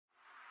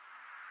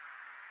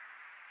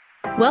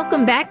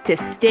Welcome back to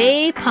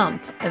Stay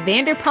Pumped, a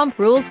Vanderpump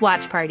Rules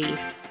watch party,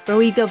 where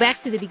we go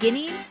back to the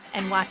beginning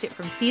and watch it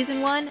from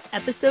season one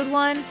episode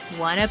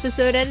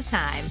at a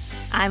time.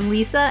 I'm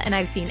Lisa, and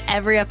I've seen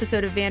every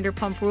episode of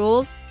Vanderpump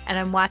Rules, and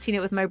I'm watching it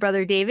with my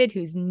brother David,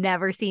 who's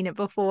never seen it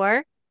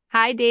before.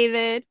 Hi,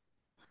 David.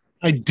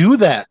 I do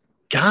that.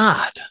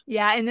 God.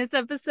 Yeah, in this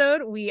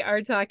episode, we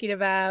are talking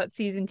about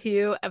season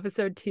 2,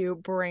 episode 2,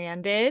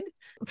 Branded.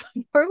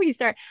 Before we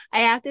start, I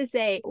have to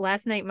say,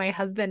 last night, my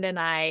husband and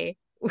I,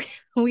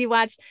 we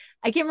watched,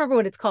 I can't remember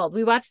what it's called.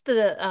 We watched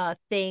the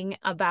thing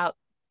about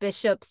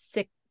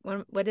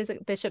what is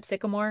it? Bishop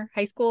Sycamore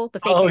High School, the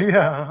fake Oh high school.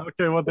 yeah.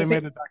 Okay. Well, they The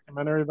made a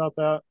documentary about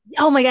that.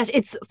 Oh my gosh,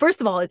 it's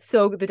first of all,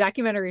 the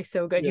documentary is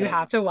so good. You Yeah.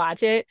 have to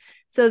watch it.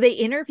 So they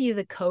interview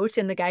the coach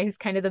and the guy who's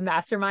kind of the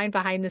mastermind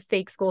behind this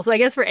fake school. So I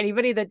guess for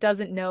anybody that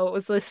doesn't know, it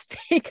was this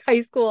fake high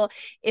school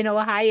in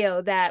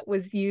Ohio that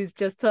was used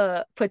just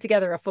to put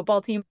together a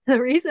football team. The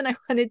reason I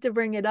wanted to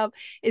bring it up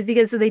is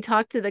because so they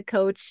talked to the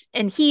coach,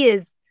 and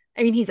he's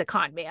a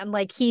con man.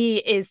 Like, he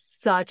is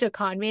such a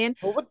con man.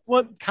 Well,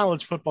 what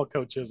college football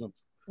coach isn't?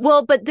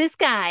 Well, but this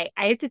guy,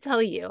 I have to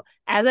tell you,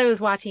 as I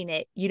was watching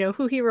it, you know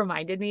who he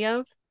reminded me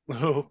of?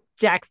 Oh.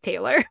 Jax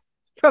Taylor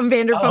from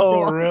Vanderpump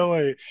Oh, Rules.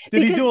 really?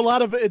 Because, Did he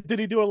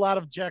do a lot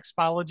of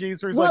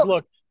Jaxpologies where he's like, well,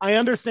 look, I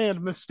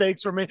understand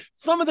mistakes were made.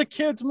 Some of the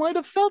kids might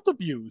have felt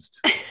abused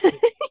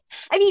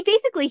I mean,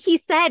 basically, he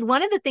said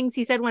one of the things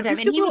he said one because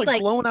time, these and kids he were was like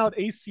like, blowing out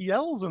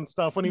ACLs and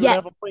stuff when he would have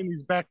yes, them playing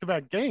these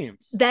back-to-back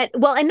games. that,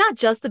 well, and not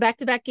just the back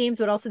to back games,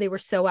 but also they were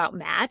so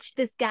outmatched.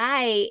 This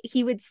guy,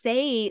 he would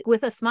say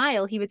with a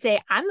smile, he would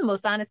say, I'm the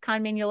most honest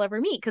con man you'll ever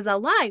meet because I'll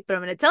lie, but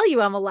I'm going to tell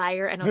you I'm a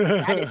liar. And I was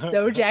like, that is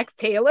so Jax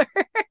Taylor.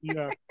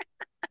 Yeah.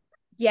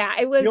 Yeah,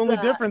 it The was, only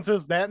difference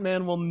is that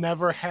man will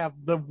never have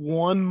the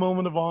one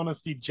moment of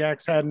honesty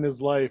Jax had in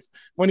his life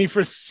when he,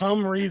 for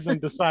some reason,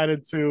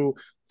 decided to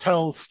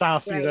tell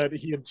Stassi right. that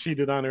he had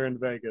cheated on her in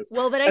Vegas,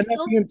 Well, but I and that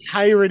still the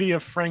entirety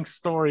of Frank's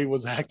story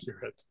was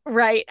accurate.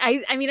 right.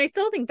 I mean, I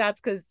still think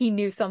that's because he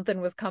knew something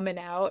was coming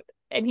out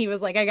and he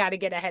was like, I got to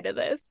get ahead of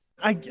this.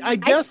 I I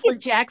think guess if like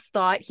Jax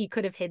thought he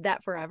could have hid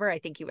that forever, I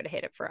think he would have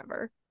hid it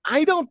forever.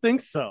 I don't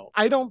think so.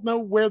 I don't know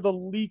where the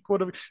leak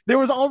would have. There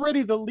was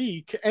already the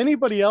leak.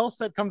 Anybody else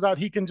that comes out,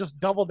 he can just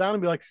double down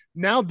and be like,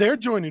 now they're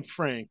joining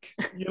Frank.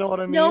 You know what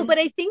I No, mean? but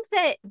I think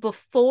that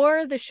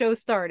before the show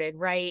started,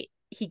 right?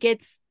 He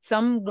gets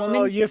some Oh,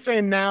 woman. you're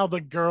saying now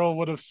the girl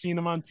would have seen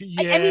him on TV.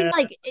 I mean, Yeah,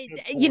 like, that's a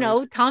good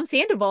point. Tom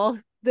Sandoval,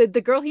 the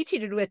girl he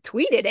cheated with,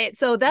 tweeted it.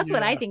 So that's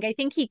what I Yeah. think. I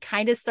think he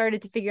kind of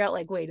started to figure out,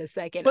 like, wait a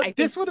second. I But think,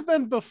 this would have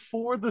been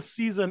before the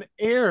season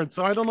aired,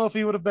 so I don't know if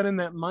he would have been in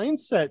that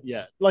mindset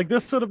yet. Like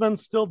this would have been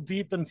still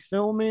deep in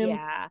filming.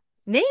 yeah, It's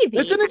maybe.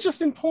 an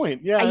interesting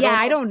point. Yeah, I Yeah, don't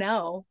I know. don't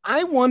know.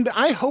 I wonder.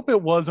 I hope it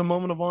was a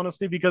moment of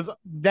honesty because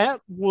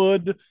that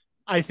would,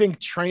 I think,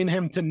 train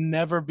him to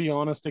never be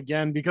honest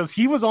again because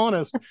he was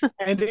honest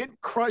and he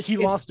It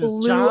lost his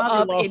blew job, he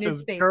up in lost his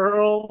his face,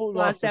 girl, lost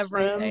lost his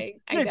friends. everything.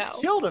 I It know.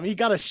 killed him. He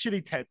got a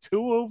shitty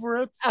tattoo over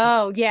it.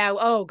 Oh, yeah.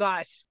 Oh,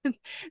 gosh.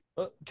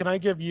 Can I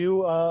give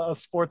you a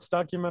sports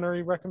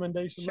documentary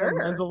recommendation though?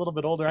 Mine's Sure. a little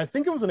bit older. I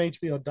think it was an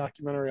HBO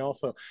documentary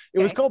also. It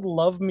was Okay. called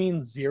Love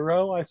Means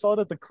Zero. I saw it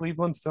at the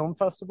Cleveland Film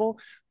Festival.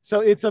 So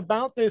it's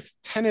about this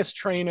tennis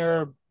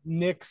trainer,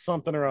 Nick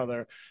something or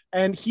other.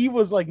 And he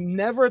was like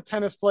never a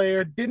tennis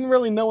player, didn't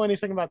really know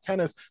anything about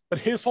tennis, but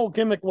his whole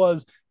gimmick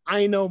was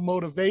I know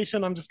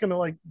motivation. I'm just gonna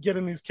like get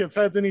in these kids'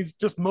 heads, and he's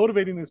just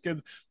motivating these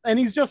kids, and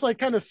he's just like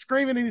kind of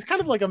screaming, and he's kind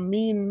of like a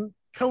mean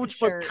coach,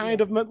 but Sure. kind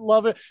Yeah. of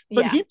love it.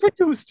 But Yeah. he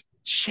produced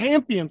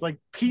champions like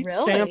Pete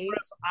Really?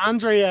 Sampras,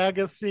 Andre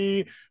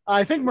Agassi,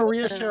 I think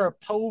Maria Uh,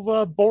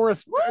 Sharapova,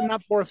 Boris, not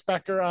what? Boris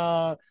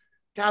Becker,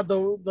 God,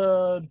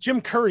 the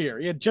Jim Courier.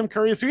 He had Jim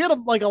Courier. So he had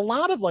like a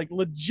lot of like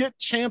legit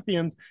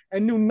champions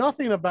and knew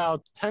nothing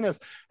about tennis.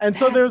 And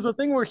so there's a That's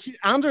thing where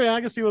Andre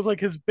Agassi was like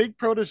his big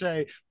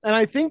protege. And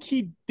I think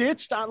he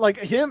ditched like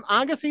him,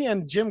 Agassi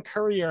and Jim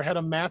Courier had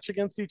a match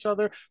against each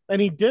other.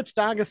 And he ditched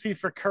Agassi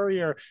for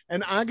Courier.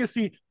 And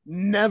Agassi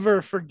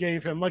never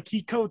forgave him. Like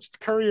he coached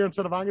Courier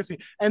instead of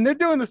Agassi. And they're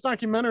doing this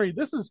documentary.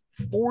 This is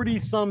 40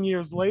 some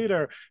years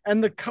later.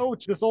 And the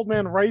coach, this old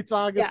man, writes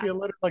yeah. Agassi a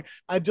letter like,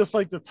 I'd just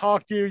like to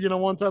talk to you. You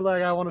know, one time,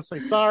 like, I want to say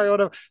sorry or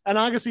whatever. And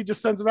Agassi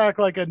just sends back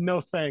like a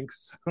no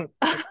thanks.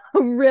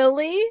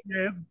 Really?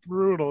 Yeah, it's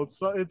brutal.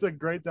 It's a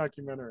great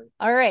documentary.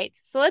 All right.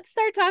 So let's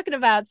start talking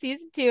about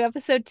season 2,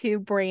 episode 2,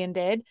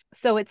 Branded.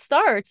 So it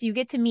starts, you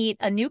get to meet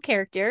a new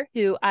character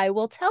who I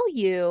will tell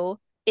you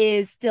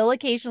is still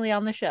occasionally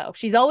on the show.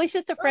 She's always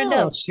just a friend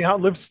Oh, of she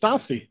outlived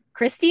Stassi.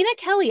 Christina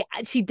Kelly.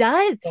 She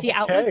does. She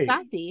Double outlives K.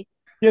 Stassi.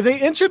 Yeah, they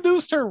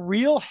introduced her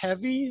real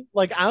heavy,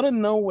 like out of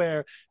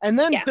nowhere. And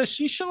then Yeah. does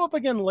she show up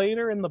again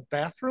later in the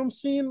bathroom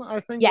scene? I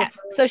think with Yes.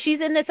 So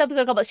she's in this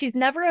episode, but she's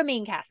never a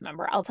main cast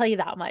member. I'll tell you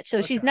that much. So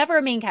her. she's Okay. never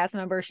a main cast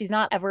member. She's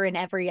not ever in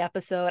every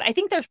episode. I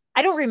think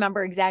I don't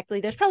remember exactly.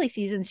 There's probably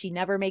seasons she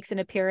never makes an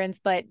appearance,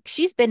 but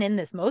she's been in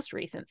this most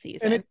recent And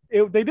season.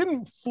 they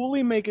didn't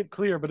fully make it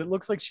clear, but it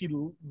looks like she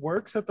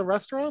works at the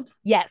restaurant.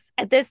 Yes,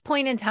 at this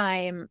point in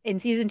time in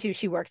season 2,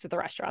 she works at the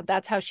restaurant.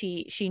 That's how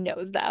she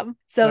knows them. All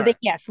So right.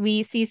 yes,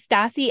 we see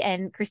Stassi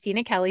and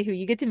Christina Kelly, who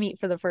you get to meet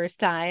for the first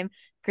time.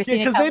 Yeah, Christina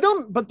because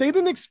Kelly, they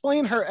didn't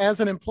explain her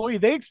as an employee.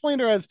 They explained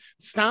her as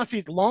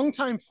Stassi's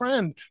longtime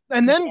friend.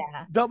 And then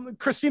yeah,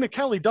 Christina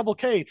Kelly, double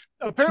K,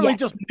 apparently yes,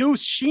 just knew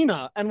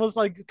Sheena and was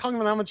like talking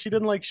about how much she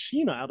didn't like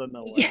Sheena out of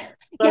nowhere. yeah,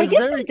 So I yeah. I was guess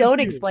very they don't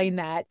confused. explain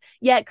that.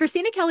 Yeah,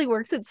 Christina Kelly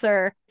works at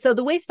Sir. So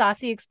the way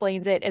Stassi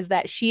explains it is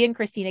that she and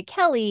Christina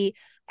Kelly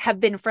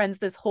have been friends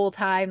this whole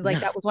time. Like Yeah.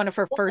 that was one of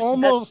her first best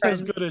Almost as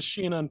friends. good as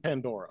Sheena and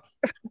Pandora.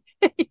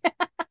 Yeah,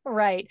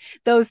 right.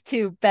 Those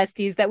two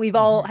besties that we've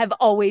all have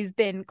always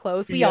been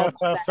close. We all know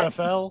that.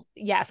 BFSFL.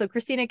 Yeah, so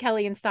Christina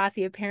Kelly and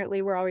Stassi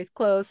apparently were always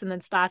close, and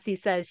then Stassi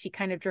says she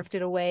kind of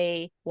drifted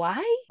away.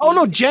 Why? Oh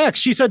no, Jax.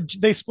 She said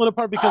they split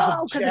apart because of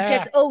Oh, because of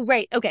Jax. Oh, Jax.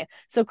 right. Okay.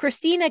 So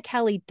Christina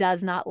Kelly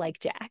does not like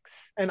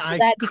Jax. And So I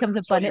that becomes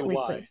couldn't tell you abundantly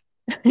clear.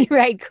 why.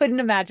 Right. Couldn't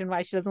imagine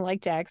why she doesn't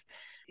like Jax.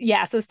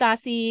 Yeah, so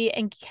Stassi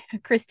and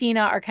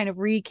Christina are kind of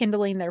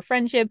rekindling their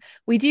friendship.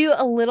 We do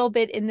a little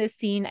bit in this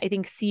scene, I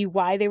think, see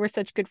why they were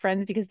such good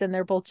friends because then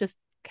they're both just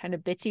kind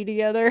of bitchy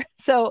together.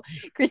 So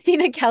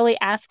Christina Kelly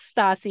asks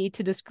Stassi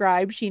to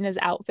describe Sheena's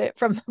outfit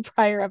from the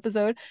prior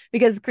episode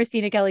because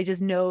Christina Kelly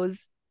just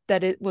knows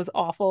that it was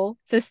awful.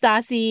 So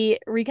Stassi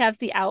recaps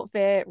the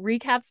outfit,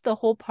 recaps the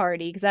whole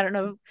party because I don't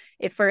know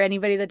if for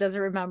anybody that doesn't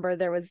remember,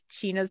 there was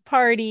Sheena's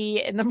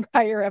party in the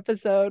prior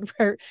episode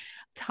where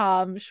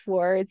Tom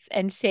Schwartz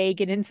and Shay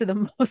get into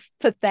the most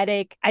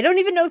pathetic. I don't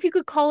even know if you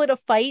could call it a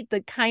fight,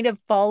 the kind of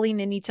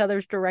falling in each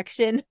other's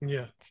direction.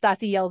 Yeah.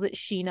 Stassi yells at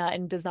Sheena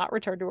and does not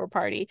return to her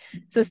party.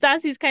 So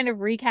Stassi's kind of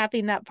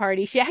recapping that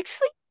party. She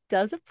actually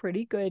does a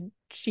pretty good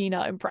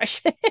Sheena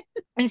impression.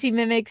 And she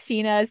mimics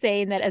Sheena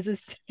saying that as a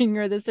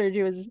singer, the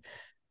surgery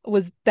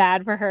was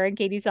bad for her, and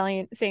Katie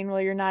saying,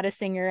 well, you're not a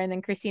singer, and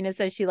then Christina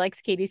says she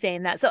likes Katie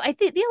saying that. So I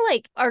feel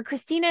like, are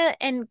Christina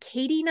and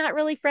Katie not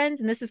really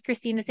friends? And this is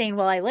Christina saying,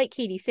 well, I like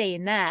Katie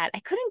saying that. I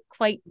couldn't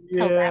quite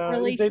tell that Yeah, they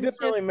didn't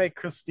relationship. really make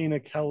Christina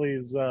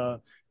Kelly's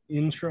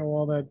intro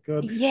all that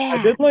good. I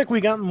Yeah, did like we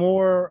got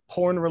more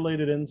porn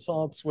related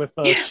insults with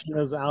yeah,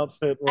 Sheena's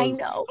outfit I was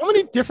know. how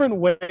many different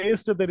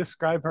ways did they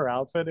describe her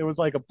outfit? It was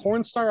like a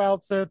porn star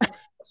outfit, a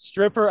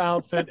stripper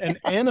outfit, an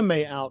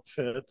anime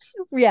outfit.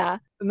 Yeah,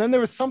 And then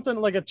there was something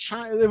like a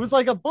child. It was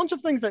like a bunch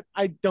of things that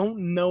I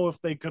don't know if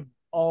they could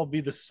all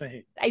be the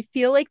same. I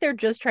feel like they're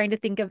just trying to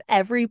think of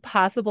every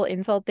possible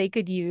insult they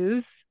could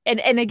use. And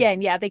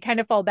again, yeah, they kind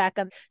of fall back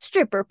on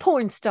stripper,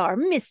 porn star,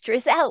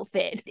 mistress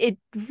outfit. It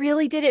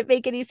really didn't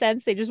make any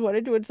sense. They just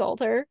wanted to insult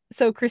her.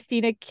 So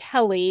Christina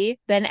Kelly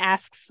then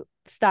asks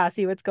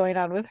Stassi what's going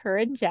on with her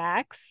and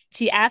Jax.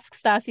 She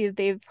asks Stassi if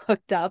they've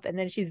hooked up, and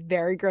then she's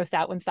very grossed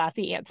out when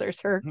Stassi answers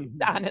her,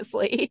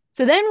 honestly.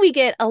 So then we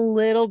get a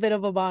little bit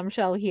of a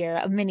bombshell here,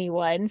 a mini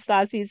one.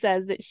 Stassi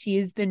says that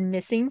she's been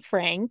missing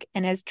Frank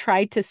and has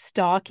tried to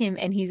stalk him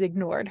and he's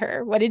ignored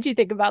her. What did you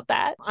think about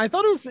that? I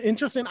thought it was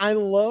interesting. I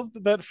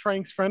loved that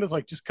Frank's friend is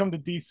like, just come to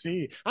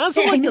DC. I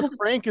also Yeah, I like that know.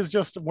 Frank is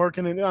just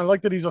working, and I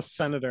like that he's a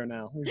senator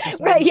now. He's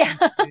just out Right, in yeah.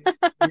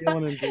 DC,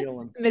 dealing and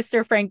dealing.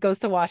 Mr. Frank goes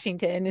to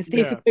Washington is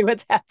Yeah. basically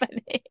what's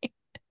happening.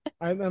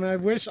 And I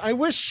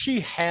wish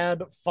she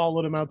had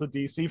followed him out to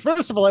DC.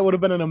 First of all, that would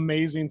have been an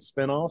amazing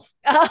spinoff.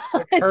 Oh,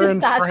 Like it's her just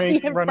and Stassi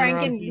Frank and running Frank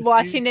around in DC.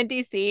 Washington,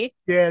 D.C.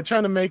 Yeah,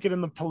 trying to make it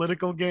in the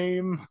political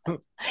game.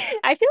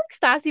 I feel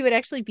like Stassi would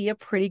actually be a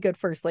pretty good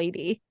first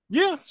lady.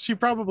 Yeah, she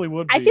probably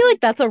would I be. feel like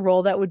that's a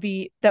role that would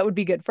be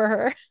good for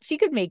her. She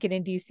could make it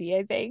in DC,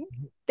 I think.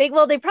 They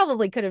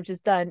probably could have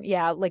just done,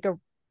 yeah, like a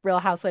Real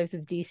Housewives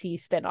of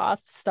DC spinoff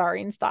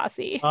starring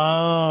Stassi.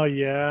 Oh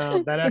yeah,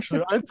 that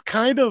actually it's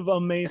kind of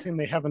amazing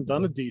they haven't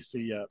done a DC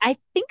yet. I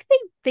think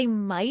they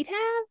might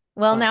have.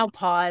 Well, Oh. now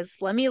pause.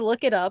 Let me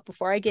look it up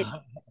before I get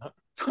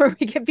before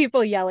we get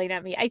people yelling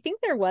at me. I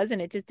think there was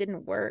and it just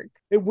didn't work.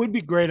 It would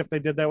be great if they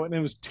did that when it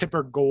was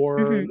Tipper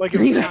Gore, like it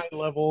was Mhm. high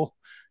level.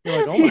 You're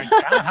like, oh my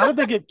god, how did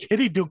they get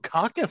Kitty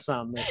Dukakis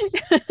on this?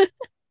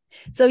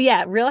 So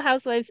yeah, Real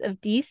Housewives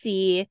of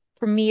DC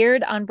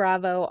premiered on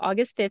Bravo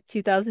August 5th,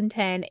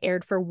 2010,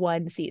 aired for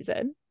one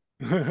season.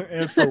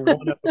 And for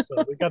one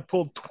episode, it got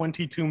pulled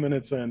 22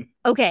 minutes in.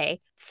 Okay.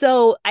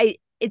 So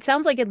it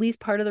sounds like at least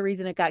part of the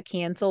reason it got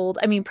canceled.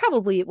 I mean,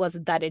 probably it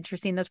wasn't that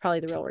interesting. That's probably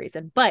the real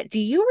reason. But do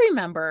you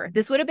remember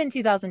this would have been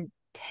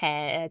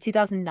 2010,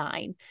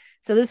 2009.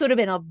 So this would have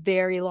been a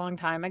very long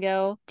time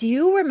ago. Do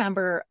you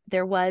remember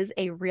there was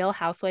a Real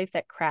Housewife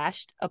that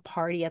crashed a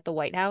party at the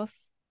White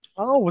House?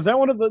 Oh, was that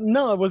one of the?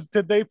 No, it was.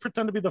 Did they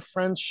pretend to be the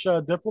French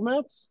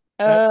diplomats?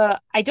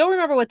 I don't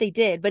remember what they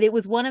did, but it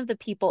was one of the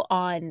people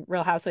on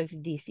Real Housewives of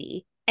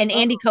DC. And Oh,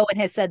 Andy Cohen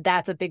has said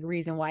that's a big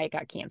reason why it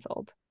got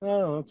canceled.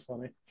 oh, that's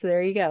funny. So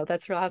there you go.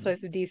 That's Real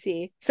Housewives of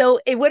DC. So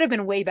it would have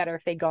been way better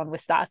if they'd gone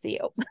with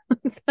Stasio.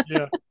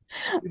 Yeah,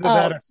 either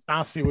that um, or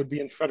Stassi would be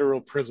in federal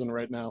prison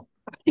right now.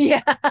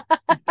 yeah,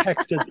 He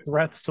texted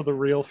threats to the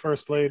real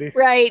first lady.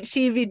 right.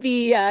 She would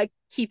be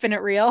keeping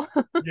it real.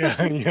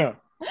 Yeah, yeah.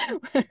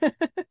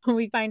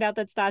 We find out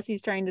that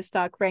Stassi's trying to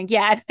stalk Frank.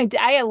 Yeah,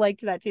 I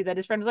liked that too. That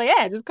his friend was like,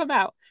 "Yeah, just come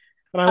out."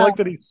 And I Um, like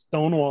that he's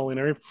stonewalling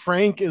her.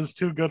 Frank is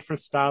too good for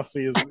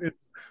Stassi.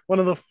 It's one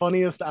of the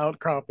funniest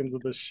outcroppings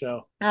of this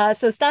show.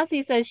 so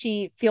Stassi says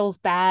she feels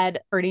bad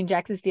hurting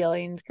Jax's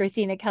feelings.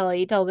 Christina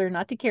Kelly tells her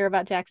not to care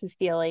about Jax's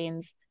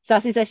feelings.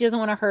 Stassi says she doesn't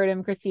want to hurt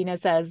him. Christina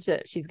says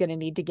that she's going to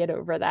need to get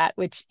over that,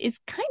 which is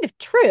kind of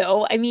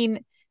true. I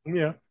mean,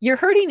 Yeah. you're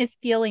hurting his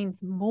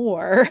feelings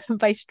more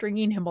by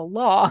stringing him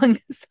along.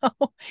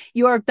 So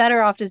you are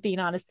better off just being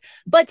honest.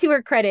 But to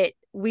her credit,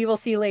 we will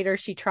see later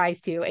she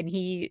tries to, and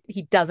he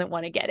doesn't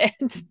want to get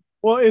it.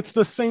 Well, it's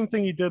the same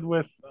thing he did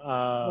with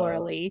Laura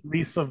Lee.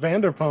 Lisa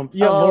Vanderpump.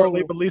 Yeah, Laura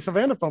Lee, Oh, but Lisa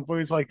Vanderpump, where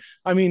he's like,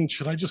 I mean,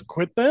 should I just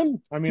quit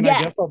then? I mean, I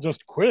yeah, guess I'll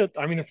just quit.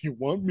 I mean, if you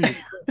want me to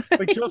quit,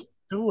 like, just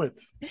do it.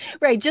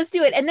 right. Just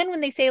do it. And then when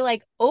they say,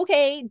 like,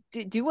 okay,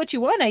 do what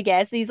you want, I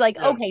guess, he's like,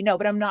 Yeah. okay, no,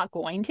 but I'm not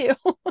going to.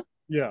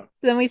 Yeah.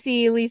 So then we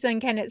see Lisa and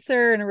Ken at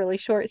SUR in a really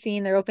short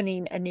scene. They're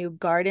opening a new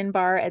garden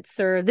bar at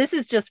SUR. This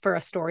is just for a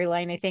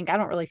storyline, I think. I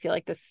don't really feel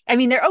like this. I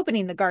mean, they're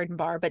opening the garden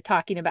bar, but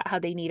talking about how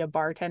they need a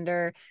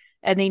bartender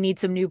and they need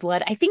some new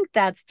blood. I think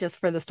that's just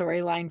for the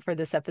storyline for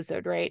this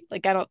episode, right?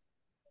 Like, I don't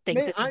think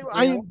this is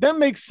real. That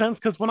makes sense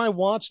because when I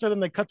watched it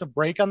and they cut to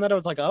break on that, I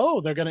was like,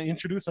 oh, they're going to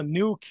introduce a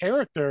new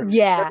character. Then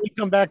Yeah. we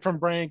come back from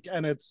break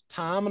and it's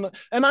Tom,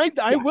 and I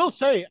Yeah. will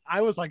say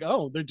I was like,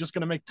 oh, they're just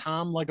going to make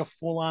Tom like a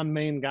full on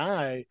main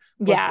guy,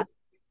 but Yeah.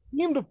 they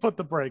seem to put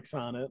the brakes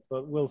on it.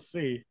 But we'll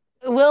see.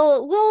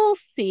 We'll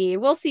see.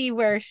 We'll see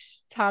where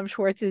Tom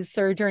Schwartz's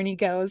SUR journey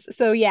goes.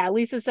 So yeah,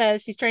 Lisa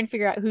says she's trying to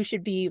figure out who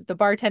should be the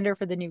bartender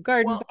for the new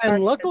garden Well, bar.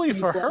 and luckily New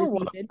for blood her, is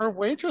one of needed. her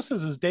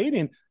waitresses is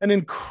dating an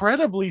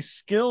incredibly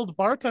skilled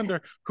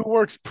bartender who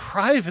works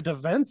private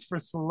events for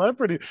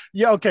celebrity.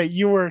 Yeah, okay,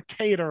 you were a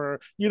caterer.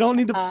 You don't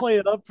need to Uh, play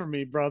it up for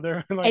me,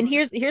 brother. and Like,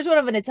 here's what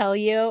I'm going to tell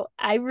you.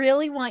 I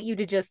really want you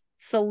to just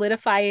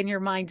solidify in your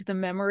mind the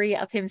memory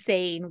of him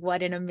saying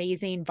what an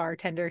amazing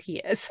bartender he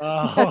is.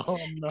 oh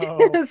no.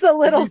 It's a Did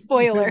little you see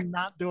spoiler. him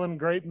not doing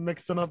great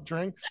mixing up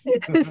drinks?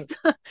 Just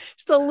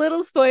a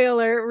little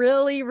spoiler.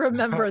 Really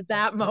remember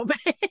that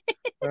moment.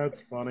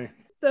 That's funny.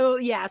 So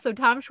yeah, so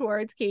Tom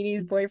Schwartz,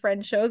 Katie's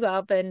boyfriend, shows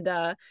up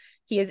and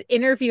he is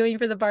interviewing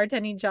for the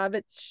bartending job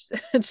at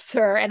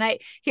SUR. And I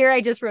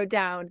just wrote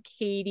down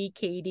Katie,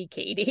 Katie,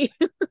 Katie.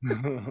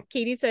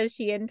 Katie says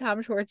she and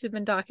Tom Schwartz have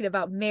been talking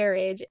about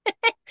marriage.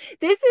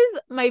 This is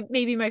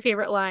maybe my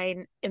favorite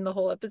line in the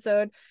whole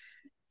episode.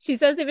 She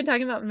says they've been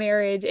talking about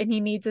marriage and he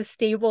needs a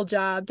stable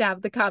job to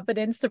have the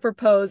confidence to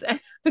propose.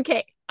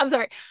 Okay, I'm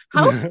sorry.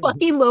 How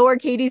fucking low are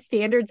Katie's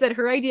standards that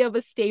her idea of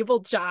a stable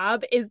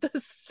job is the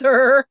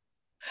SUR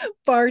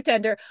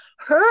bartender?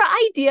 Her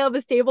idea of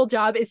a stable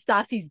job is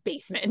Stassi's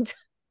basement.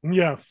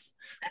 Yes.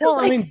 Well,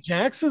 I Like, mean,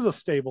 Jax is a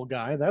stable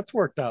guy. That's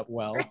worked out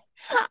well.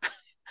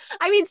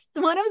 I mean,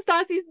 one of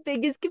Stassi's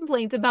biggest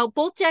complaints about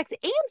both Jax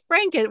and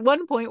Frank at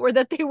one point were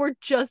that they were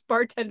just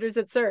bartenders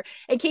at SUR.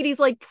 And Katie's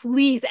like,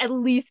 please at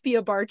least be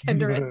a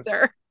bartender at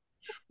SUR.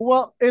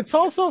 Well, it's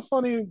also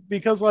funny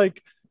because,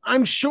 like,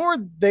 I'm sure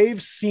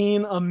they've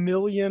seen a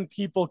million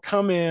people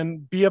come in,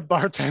 be a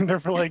bartender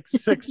for like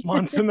 6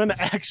 months, and then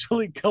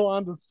actually go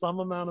on to some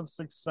amount of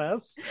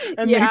success,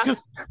 and they Yeah.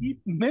 just keep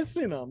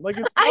missing them. Like,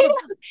 it's I kind of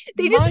know.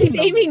 They just keep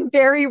mind-numbing. aiming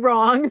very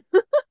wrong.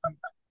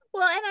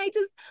 Well, and I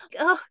just,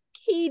 oh,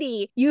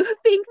 Katie, you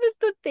think that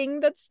the thing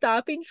that's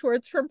stopping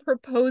Schwartz from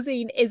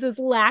proposing is his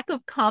lack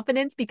of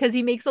confidence because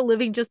he makes a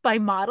living just by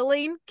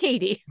modeling?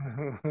 Katie,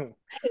 no,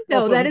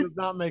 Also, that he is does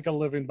not make a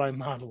living by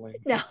modeling.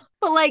 no,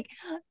 but like,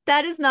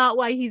 that is not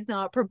why he's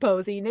not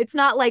proposing. It's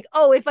not like,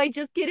 oh, if I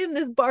just get him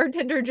this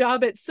bartender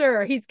job at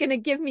SUR, he's going to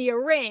give me a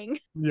ring.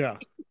 Yeah.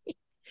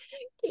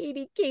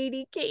 Katie,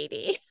 Katie,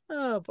 Katie.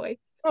 Oh boy.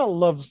 Oh,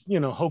 loves,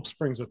 hope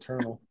springs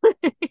eternal.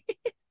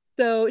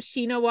 So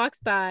Sheena walks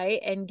by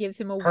and gives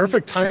him a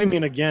Perfect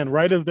timing again,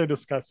 right as they're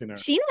discussing her.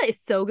 Sheena is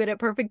so good at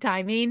perfect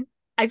timing.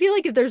 I feel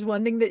like if there's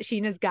one thing that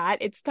Sheena's got,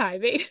 it's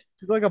timing.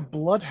 She's like a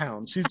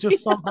bloodhound. She's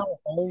just somehow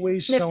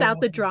always Sniffs showing out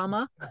up. the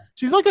drama.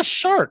 She's like a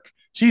shark.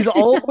 She's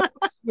always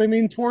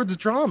swimming towards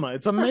drama.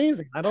 It's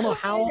amazing. I don't know I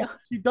how know.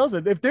 she does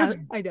it. If there's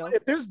I know.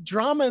 if there's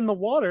drama in the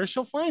water,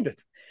 she'll find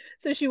it.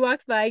 So she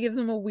walks by, gives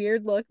him a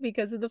weird look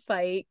because of the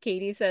fight.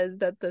 Katie says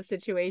that the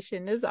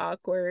situation is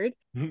awkward.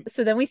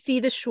 So then we see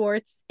the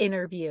Schwartz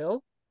interview.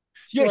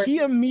 Yeah, Short. he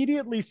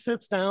immediately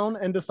sits down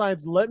and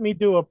decides, let me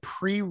do a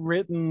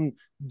pre-written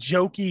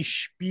jokey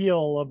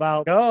spiel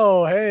about,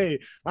 oh, hey,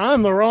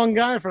 I'm the wrong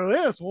guy for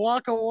this.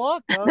 Waka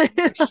waka.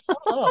 Like, shut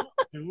up,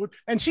 dude.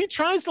 And she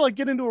tries to like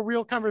get into a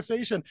real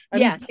conversation and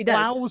he Yeah, she does.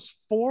 plows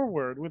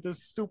forward with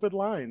his stupid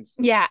lines.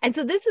 Yeah. And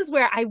so this is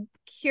where I'm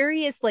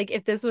curious, like,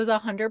 if this was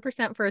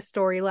 100% for a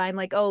storyline,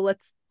 like, oh,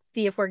 let's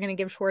see if we're going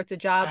to give Schwartz a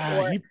job,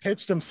 or He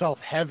pitched himself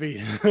heavy.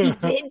 he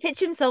did pitch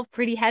himself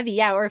pretty heavy.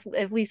 Yeah. Or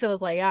if Lisa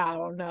was like, I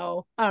don't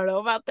know. I don't know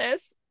about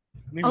this.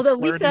 He was Although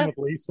flirting Lisa with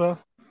Lisa.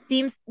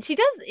 seems, she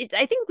does,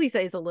 I think Lisa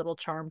is a little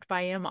charmed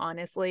by him,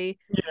 honestly.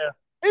 Yeah.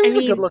 I He's a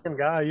good mean, looking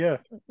guy. Yeah.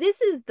 this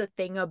is the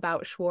thing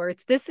about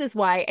Schwartz. This is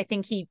why I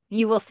think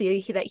you will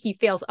see that he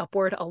fails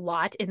upward a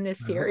lot in this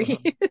series.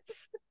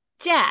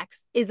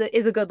 Jax is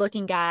a good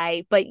looking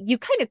guy, but you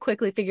kind of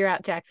quickly figure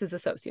out Jax is a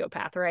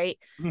sociopath, right?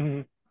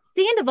 Mhm.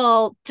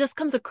 Sandoval just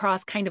comes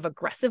across kind of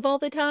aggressive all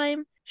the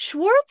time.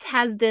 Schwartz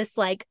has this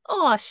like,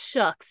 oh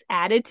shucks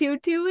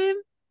attitude to him.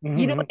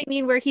 You know Mhm. what I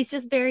mean? Where he's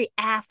just very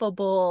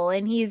affable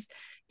and he's,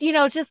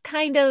 just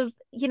kind of,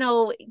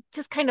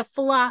 just kind of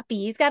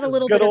floppy. He's got a Just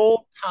little good bit of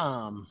old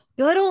Tom.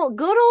 good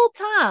old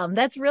Tom.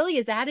 That's really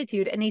his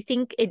attitude. And I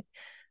think it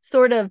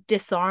sort of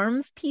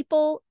disarms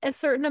people a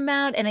certain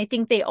amount. And I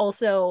think they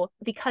also,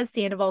 because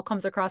Sandoval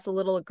comes across a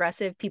little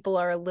aggressive, people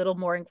are a little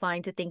more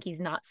inclined to think he's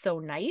not so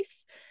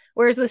nice.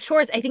 Whereas with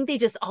Schwartz, I think they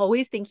just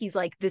always think he's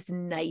like this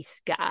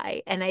nice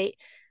guy. And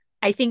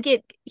I think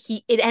it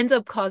ends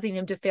up causing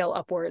him to fail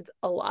upwards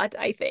a lot,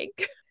 I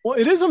think. Well,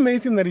 it is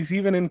amazing that he's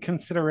even in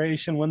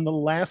consideration when the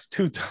last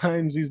two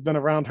times he's been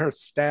around her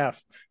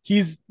staff,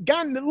 he's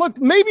gotten, look,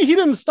 maybe he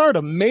didn't start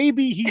him,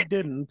 maybe he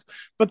didn't,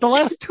 but the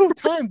last two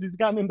times he's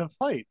gotten into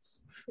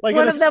fights. Like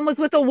One of them was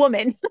with a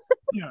woman.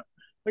 yeah,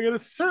 like at a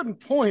certain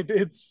point,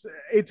 it's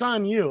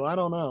on you. I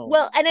don't know.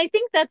 Well, and I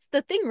think that's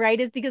the thing, right?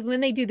 Is because when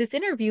they do this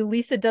interview,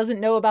 Lisa doesn't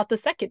know about the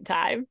second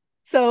time.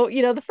 So,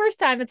 the first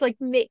time it's like,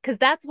 because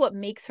that's what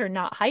makes her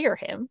not hire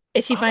him,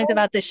 is she finds Oh,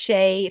 about the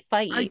Shay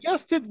I fight.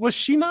 guess was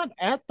she not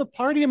at the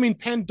party? I mean,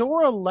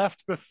 Pandora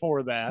left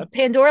before that.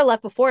 Pandora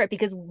left before it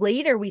because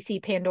later we see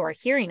Pandora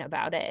hearing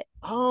about it.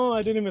 Oh,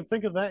 I didn't even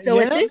think of that. So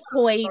at Yeah, this so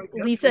point, I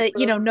guess Lisa,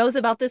 Lisa. knows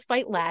about this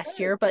fight last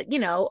Okay. year, but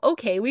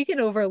okay, we can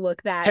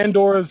overlook that. She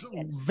Pandora's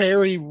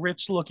very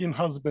rich looking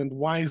husband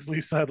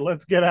wisely said,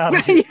 let's get out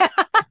of here yeah.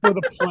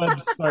 before the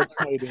plebs start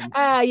fighting.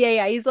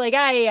 Yeah. He's like,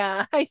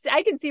 I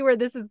can see where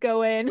this is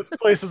going. This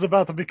place is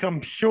about to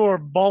become pure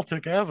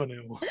Baltic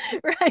Avenue.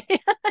 Right.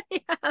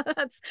 Yeah,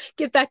 let's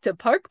get back to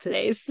Park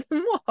Place.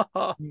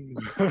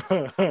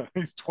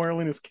 He's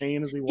twirling his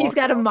cane as he He's walks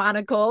got a out.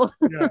 monocle.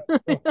 Yeah.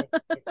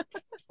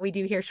 We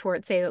do hear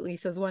Schwartz say that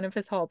Lisa's one of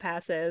his hall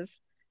passes.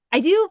 I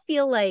do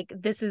feel like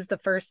this is the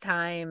first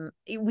time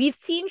we've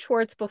seen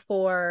Schwartz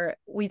before.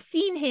 You've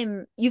seen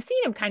him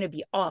kind of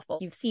be awful.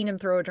 You've seen him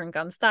throw a drink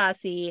on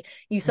Stassi.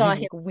 You saw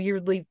him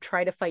weirdly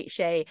try to fight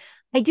Shay.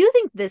 I do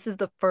think this is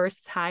the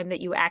first time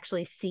that you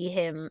actually see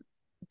him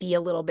be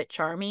a little bit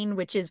charming,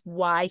 which is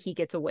why he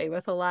gets away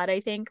with a lot, I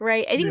think,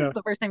 right? I think Yeah. it's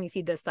the first time you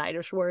see this side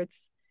of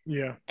Schwartz.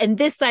 Yeah. And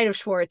this side of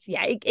Schwartz,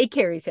 yeah, it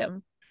carries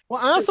him. Well,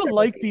 I also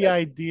like the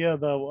idea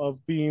though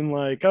of being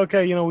like,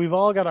 okay, we've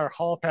all got our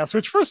hall pass,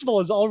 which first of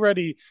all is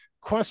already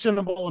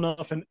questionable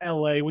enough in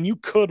LA when you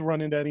could run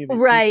into any of these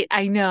people. Right,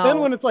 I Then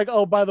know. when it's like,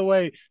 oh, by the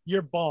way,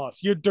 your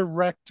boss, your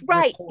direct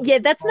Right. report. Yeah,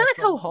 that's not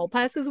Also, how hall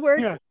passes work.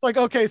 yeah, it's like,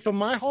 okay, so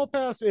my hall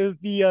pass is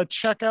the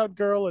checkout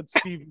girl at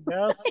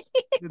CVS.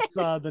 It's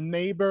the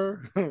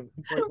neighbor.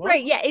 It's like, what?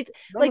 Right. Yeah. It's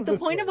None like of the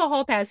this point of works. a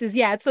hall pass is,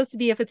 yeah, it's supposed to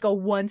be if it's a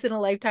once in a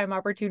lifetime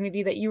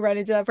opportunity that you run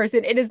into that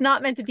person. It is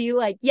not meant to be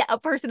like, yeah, a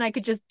person I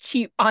could just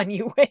cheat on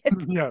you with.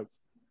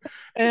 Yes.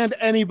 And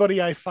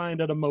anybody I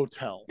find at a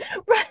motel.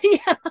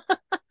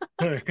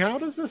 Right. How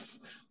does this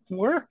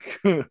work?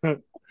 I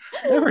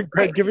regret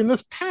Right. giving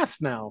this pass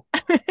now.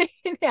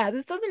 Yeah,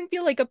 this doesn't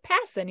feel like a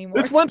pass anymore.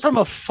 This went from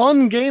a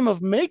fun game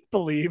of make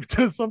believe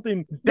to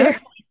something There.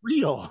 deathly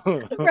real.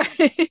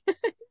 Right.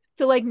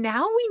 So like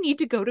now we need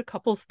to go to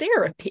couples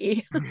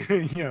therapy.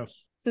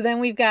 Yes. So then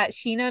we've got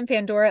Sheena and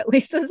Pandora at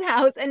Lisa's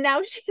house, and now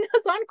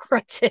Sheena's on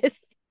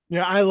crutches.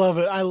 Yeah, I love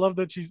it. I love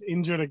that she's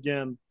injured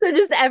again. So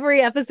just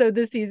every episode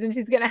this season,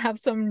 she's gonna have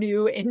some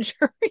new injury.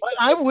 But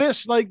I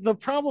wish, like, the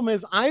problem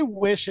is, I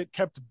wish it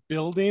kept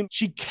building.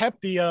 She kept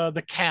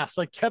the cast,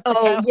 like, kept the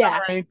Oh cast on yeah,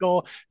 her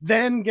ankle,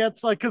 then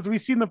gets like, because we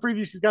see in the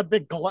preview, she's got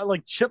big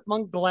like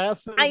chipmunk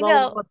glasses. I All of a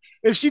know. sudden,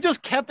 if she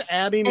just kept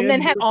adding And in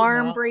then had years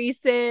arm enough, yeah,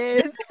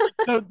 braces.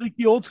 like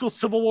the old school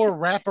Civil War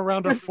wrap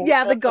around her Yeah, the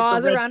forehead, like the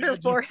gauze red around her badge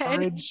of forehead.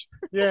 courage.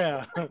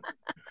 Yeah.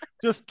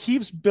 Just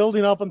keeps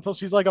building up until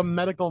she's like a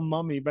medical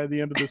mummy by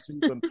the end of the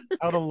season.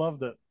 I would have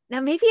loved it. Now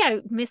maybe I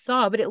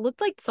missaw, but it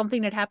looked like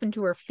something had happened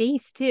to her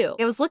face too.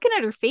 I was looking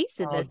at her face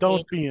in this scene.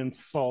 Don't be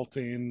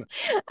insulting.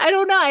 I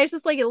don't know. I was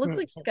just like, it looks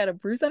like she's got a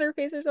bruise on her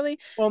face or something.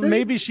 Well, So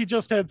maybe she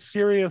just had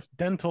serious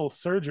dental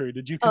surgery.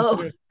 Did you oh,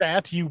 consider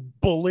that, you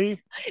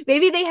bully?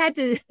 maybe they had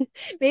to.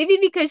 Maybe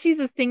because she's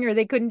a singer,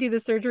 they couldn't do the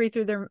surgery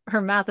through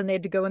her mouth, and they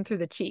had to go in through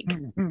the cheek.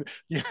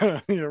 Yeah,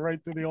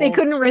 right through the They old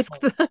couldn't risk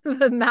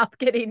the mouth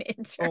getting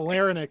injured.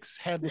 larynx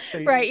had to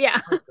stay Right? Yeah.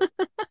 perfect.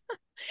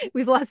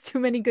 We've lost too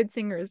many good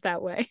singers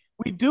that way.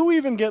 We do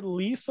even get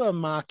Lisa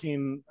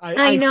mocking.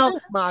 I I know.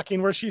 think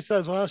mocking where she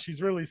says, "Well,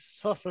 she's really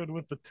suffered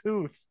with the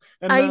tooth,"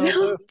 and I now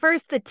know. this.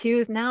 First the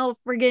tooth, now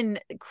friggin'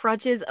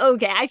 crutches.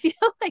 Okay, I feel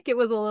like it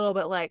was a little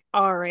bit like,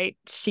 all right,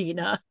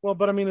 Sheena. Well,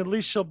 but I mean, at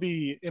least she'll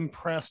be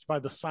impressed by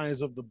the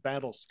size of the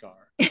battle scar.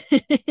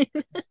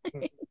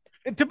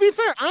 To be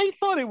fair, I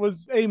thought it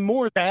was a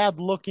more bad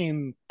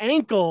looking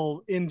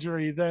ankle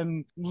injury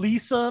than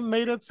Lisa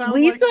made it sound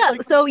like. Lisa,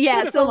 Like, so it yeah,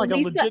 made it sound so like a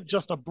Lisa, legit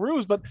just a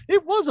bruise, but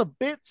it was a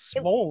bit it,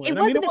 swollen. it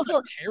I was mean, a it bit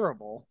wasn't slow.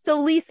 terrible. So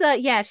Lisa,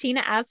 yeah,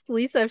 Sheena asks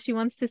Lisa if she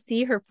wants to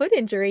see her foot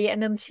injury,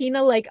 and then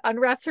Sheena like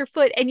unwraps her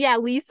foot, and yeah,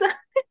 Lisa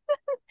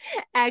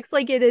acts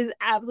like it is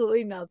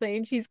absolutely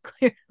nothing. She's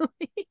clearly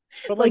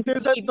But like, like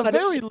there's at being the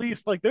very punished.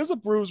 least, like, there's a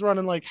bruise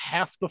running like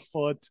half the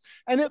foot,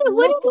 and it Yeah,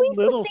 what looked did a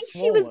Lisa little think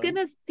she was swollen.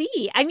 gonna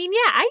see? I mean,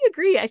 yeah, I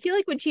agree. I feel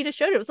like when Cheetah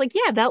showed it, it was like,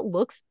 yeah, that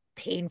looks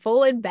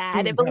painful and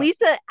bad. But Yeah.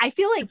 Lisa, I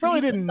feel You like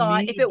probably Lisa didn't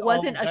thought if need it all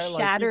wasn't of a that. Like,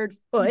 shattered you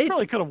foot,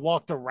 probably could have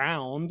walked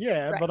around,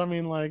 yeah. right? But I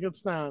mean, like,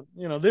 it's not.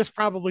 This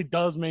probably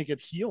does make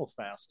it heal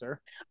faster.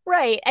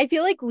 Right. I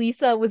feel like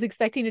Lisa was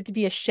expecting it to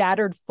be a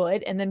shattered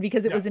foot, and then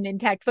because it Yeah, was an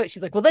intact foot,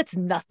 she's like, well, that's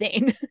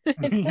nothing.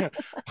 yeah,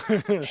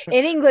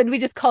 In England, we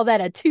just call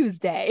that a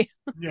Tuesday.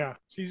 yeah.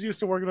 She's used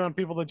to working on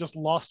people that just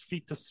lost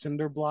feet to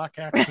cinder block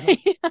Right.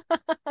 accidents.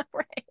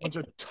 Right. Bunch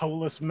of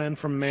toeless men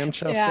from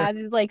Manchester. Yeah,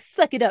 she's like,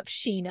 suck it up,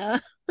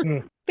 Sheena.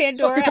 Mm. Suck it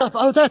Pandora. up.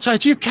 Oh, that's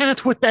right. You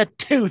can't with that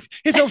tooth.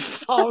 It'll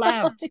fall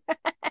out.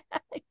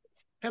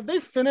 Have they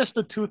finished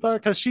the tooth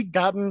arc? Has she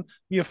gotten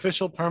the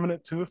official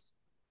permanent tooth?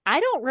 I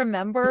don't Did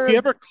remember we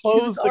ever the tooth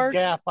close the arc.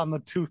 gap on the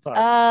tooth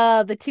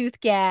arc? The tooth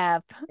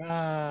gap.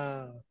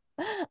 Ah,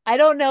 I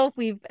don't know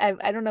if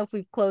I don't know if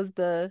we've closed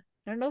the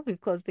I don't know if we've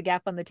closed the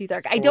gap on the tooth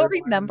arc. I don't storyline in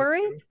the remember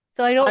it. tooth.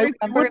 So I don't It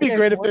remember would if be there's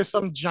great if more. there's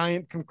some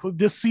giant conclude.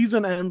 This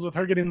season ends with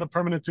her getting the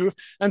permanent tooth,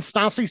 and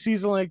Stassi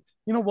sees it like,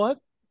 you know what?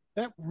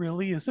 That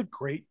really is a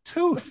great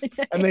tooth.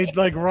 And they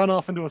like run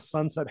off into a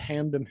sunset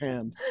hand in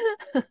hand.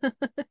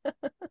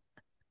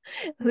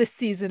 This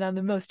season on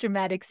the most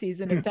dramatic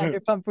season of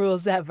Vanderpump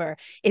Rules ever.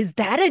 Is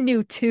that a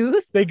new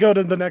tooth? They go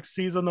to the next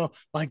season though.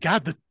 My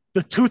God,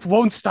 the tooth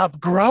won't stop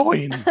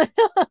growing.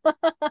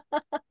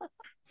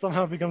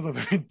 Somehow it becomes a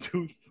very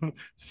tooth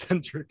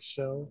centric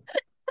show.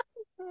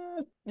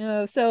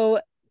 So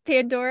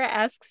Pandora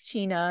asks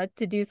Sheena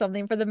to do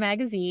something for the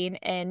magazine,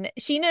 and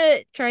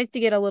Sheena tries to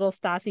get a little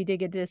Stassi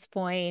dig at this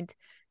point.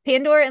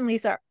 Pandora and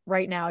Lisa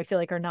right now, I feel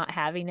like, are not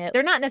having it.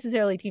 They're not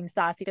necessarily Team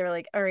Stassi. They're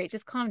like, all right,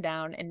 just calm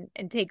down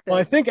and take Well,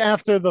 I this. think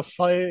after the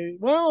fight,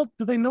 well,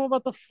 do they know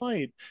about the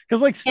fight?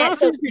 Because like Yeah,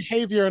 so Stassi's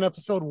behavior in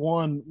episode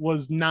 1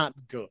 was not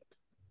good.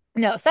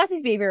 no,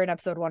 Stassi's behavior in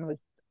episode 1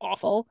 was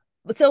awful.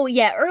 So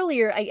yeah,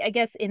 earlier, I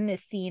guess in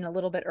this scene a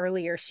little bit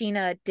earlier,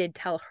 Sheena did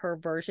tell her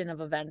version of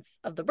events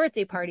of the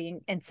birthday party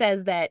and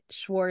says that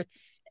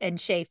Schwartz and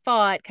Shay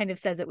fought, kind of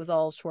says it was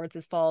all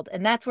Schwartz's fault.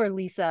 And that's where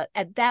Lisa,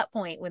 at that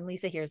point, when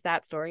Lisa hears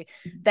that story,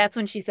 that's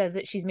when she says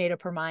that she's made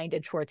up her mind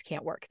and Schwartz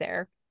can't work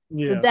there. So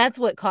Yeah. that's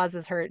what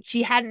causes her.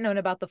 She hadn't known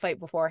about the fight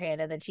beforehand,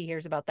 and then she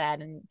hears about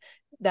that, and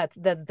that's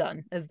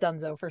done. It's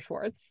donezo for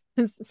Schwartz.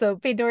 So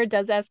Pandora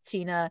does ask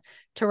Sheena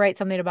to write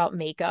something about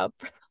makeup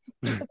for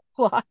the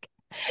clock.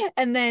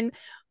 And then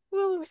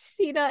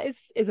Sheena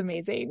is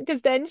amazing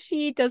because then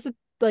she does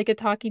like a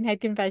talking head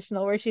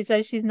confessional where she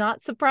says she's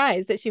not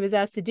surprised that she was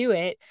asked to do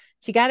it.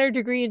 She got her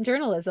degree in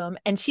journalism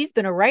and she's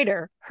been a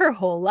writer her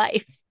whole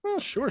life. Oh,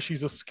 sure,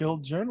 she's a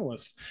skilled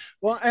journalist.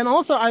 Well, and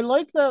also I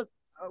like that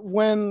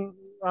when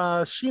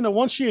Sheena,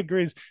 once she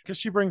agrees, because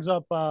she brings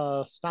up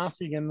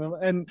Stassi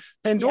and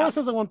Pandora Yeah.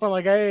 says at one point,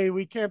 like, hey,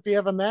 we can't be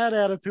having that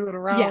attitude Yeah.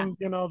 around,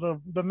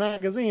 the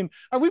magazine.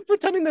 Are we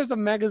pretending there's a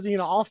magazine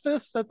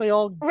office that they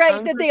all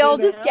Right, that they all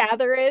congregate just at?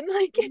 gather in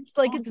like it's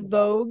Talking about?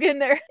 Vogue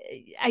and they're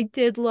I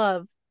did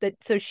love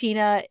that. So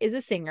Sheena is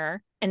a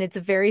singer and it's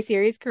a very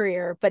serious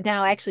career, but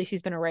now actually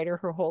she's been a writer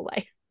her whole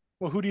life.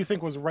 Well, who do you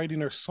think was writing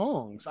her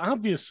songs?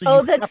 Obviously, Oh,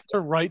 you have that's to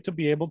write to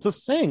be able to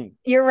sing.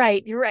 You're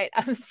right. You're right.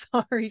 I'm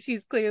sorry.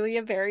 She's clearly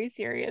a very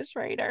serious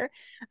writer.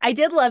 I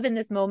did love in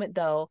this moment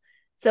though.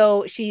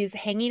 So she's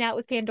hanging out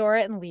with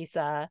Pandora and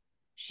Lisa.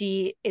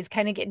 She is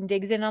kind of getting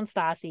digs in on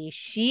Stassi.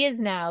 She is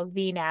now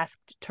being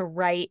asked to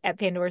write at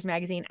Pandora's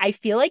magazine. I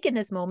feel like in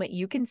this moment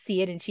you can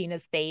see it in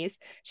Sheena's face.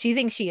 She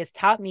thinks she is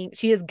top mean.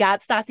 She has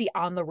got Stassi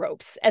on the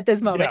ropes at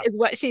this moment, Yeah, is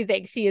what she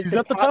thinks. She is she's the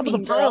at the top top of the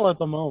mean girl. pile at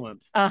the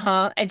moment.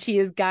 Uh-huh. And she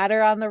has got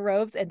her on the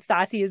ropes, and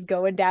Stassi is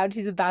going down.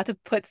 She's about to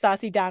put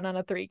Stassi down on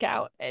a 3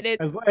 count. And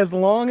it's As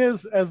long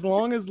as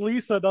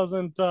Lisa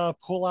doesn't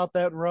pull out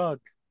that rug.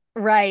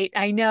 Right.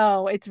 I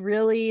know. It's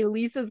really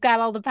Lisa's got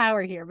all the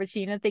power here, but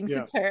Sheena thinks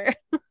Yeah. it's her.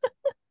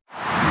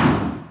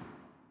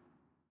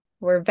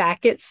 We're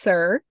back at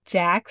Sir.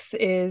 Jax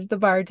is the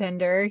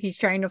bartender. He's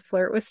trying to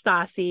flirt with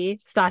Stassi.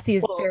 Stassi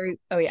is Well, very,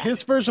 oh yeah.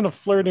 his version of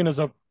flirting is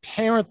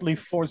apparently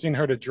forcing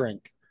her to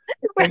drink.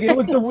 Like it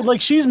was the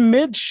like she's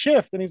mid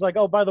shift, and he's like,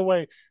 "Oh, by the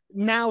way,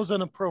 now's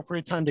an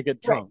appropriate time to get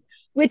Right. drunk."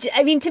 Which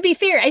I mean, to be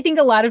fair, I think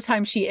a lot of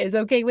times she is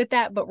okay with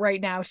that, but right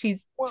now Well,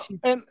 she's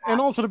and not.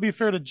 also to be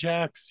fair to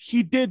Jax,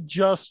 he did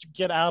just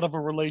get out of a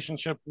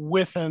relationship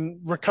with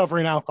an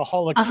recovering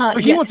alcoholic, Uh-huh. so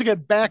he Yeah. wants to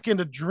get back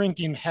into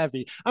drinking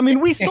heavy. I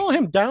mean, we saw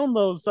him down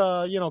those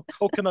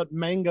coconut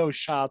mango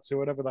shots or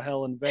whatever the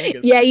hell in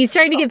Vegas. Yeah, he's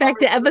trying to Stuff get back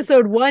to obviously.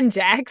 episode 1,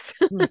 Jax.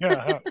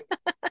 Yeah.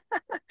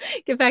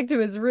 Get back to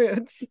his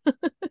roots.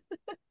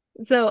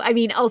 So, I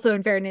mean, also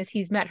in fairness,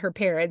 he's met her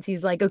parents.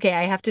 He's like, okay,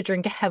 I have to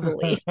drink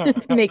heavily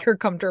to make her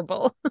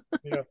comfortable.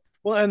 Yeah.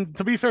 Well, and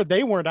to be fair,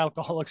 they weren't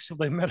alcoholics till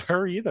they met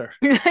her either.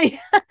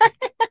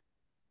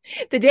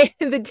 The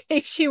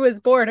day she was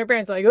born, her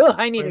parents were like, oh,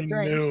 I need a I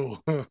drink.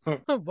 knew.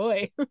 Oh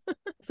boy.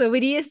 So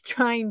Whitty is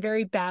trying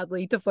very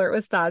badly to flirt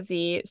with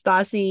Stassi.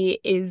 Stassi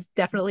is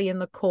definitely in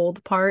the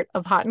cold part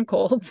of hot and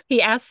cold.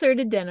 He asks her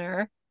to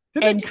dinner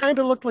Didn't and it kind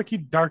of look like he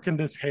darkened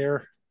his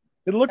hair?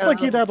 It looked like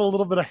he'd oh had a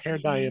little bit of hair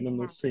dye in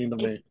yeah, this scene to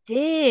it me.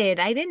 did.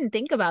 I didn't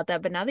think about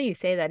that, but now that you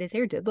say that, his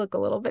hair did look a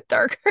little bit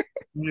darker.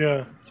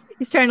 Yeah.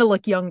 He's trying to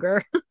look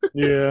younger.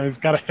 Yeah, he's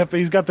got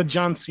the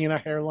John Cena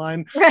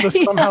hairline, the Right.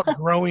 somehow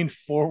growing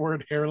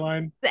forward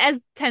hairline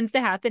As tends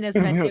to happen as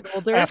men get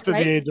older, after the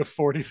right? age of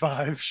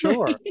 45.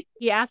 Sure.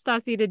 He asked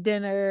Stassi to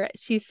dinner.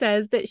 She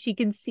says that she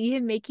can see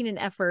him making an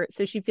effort,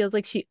 so she feels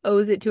like she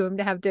owes it to him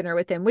to have dinner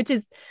with him, which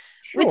is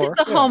Sure.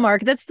 the Yeah.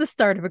 hallmark. That's the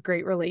start of a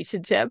great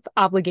relationship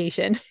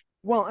obligation.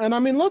 Well, and I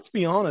mean, let's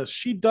be honest,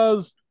 she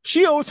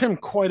owes him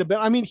quite a bit.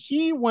 I mean,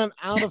 he went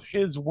out of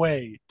his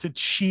way to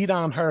cheat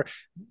on her,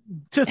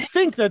 to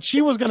think that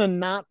she was going to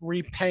not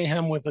repay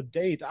him with a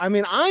date. I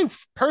mean, I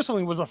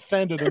personally was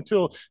offended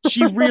until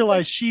she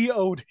realized she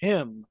owed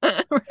him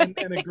and Right.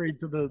 agreed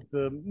to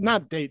the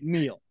not date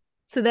meal.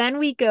 So then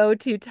we go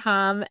to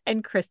Tom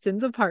and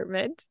Kristen's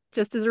apartment.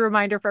 Just as a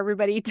reminder for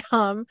everybody,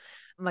 Tom,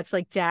 much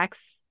like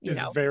Jax, Is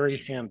very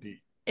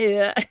handy.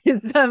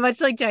 much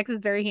like Jax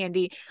is very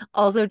handy,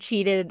 also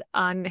cheated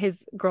on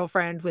his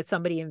girlfriend with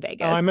somebody in Oh,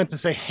 Vegas. I meant to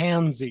say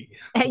handsy.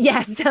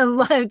 Yes,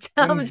 Tom,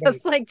 In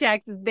just like Vegas.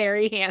 Jax, is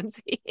very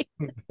handsy.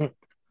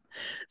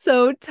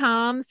 So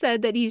Tom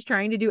said that he's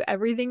trying to do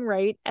everything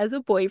right as a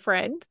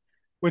boyfriend.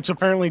 Which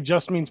apparently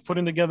just means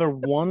putting together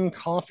one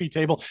coffee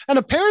table. And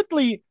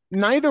apparently,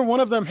 neither one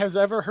of them has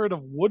ever heard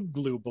of wood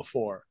glue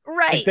before. Like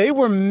Right. they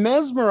were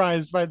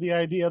mesmerized by the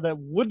idea that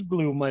wood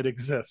glue might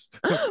exist.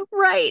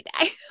 Right.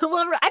 Well,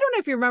 I don't know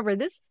if you remember,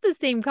 this is the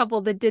same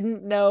couple that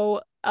didn't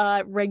know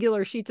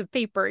regular sheets of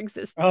paper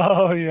exist.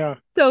 Oh, yeah.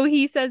 So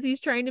he says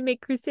he's trying to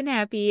make Kristen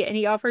happy and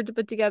he offered to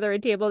put together a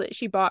table that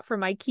she bought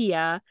from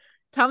IKEA.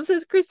 Tom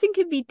says Kristen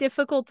can be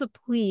difficult to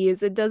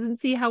please and doesn't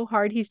see how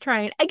hard he's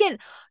trying. Again,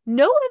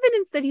 no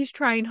evidence that he's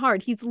trying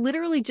hard. He's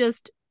literally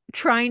just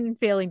trying and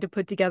failing to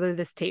put together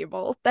this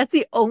table. That's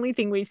the only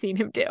thing we've seen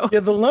him do. Yeah,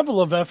 the level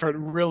of effort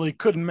really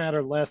couldn't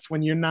matter less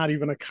when you're not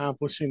even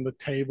accomplishing the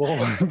table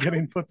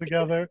getting put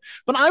together.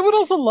 But I would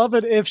also love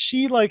it if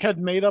she like had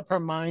made up her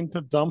mind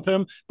to dump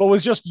him, but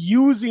was just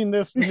using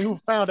this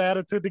newfound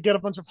attitude to get a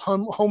bunch of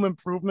home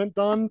improvement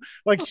done.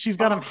 Like she's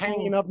got him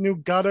hanging Oh, up new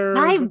I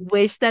gutters.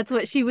 wish that's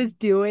what she was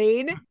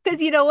doing.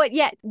 Because you know what?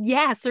 Yeah,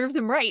 yeah, serves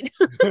him right.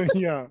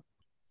 Yeah.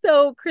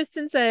 So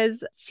Kristen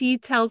says she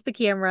tells the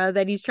camera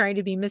that he's trying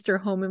to be Mr.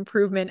 Home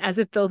Improvement as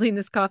if building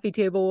this coffee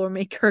table will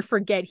make her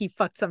forget he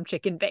fucked some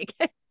chick in Vegas.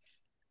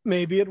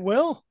 Maybe it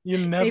will. You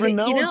never Maybe,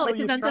 know it until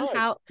you depends on try.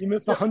 how. You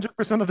miss So,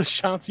 100% of the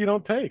shots you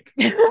don't take.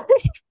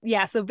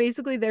 yeah, so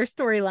basically their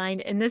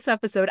storyline in this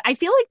episode, I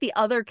feel like the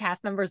other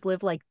cast members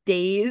live like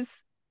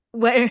days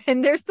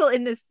and they're still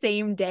in the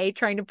same day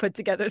trying to put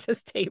together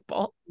this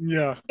table.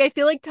 Yeah. I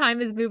feel like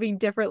time is moving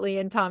differently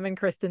in Tom and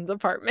Kristen's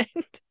apartment.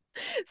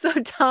 So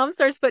Tom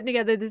starts putting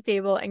together this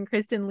table and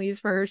Kristen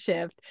leaves for her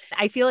shift.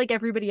 I feel like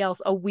everybody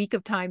else, a week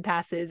of time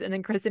passes and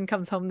then Kristen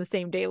comes home the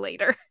same day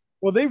later.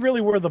 Well, they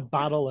really were the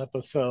bottle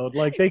episode.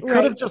 Like they could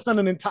have Right. just done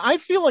an entire. I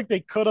feel like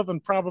they could have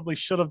and probably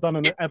should have done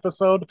an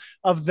episode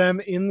of them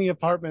in the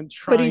apartment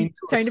trying to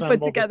Trying to put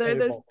assemble the together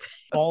this. table.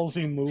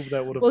 Ballsy move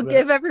that would have We'll been.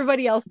 give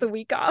everybody else the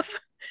week off.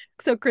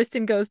 So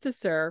Kristen goes to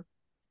Sir.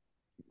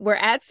 We're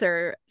at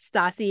Sir.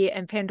 Stassi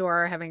and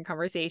Pandora are having a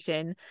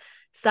conversation.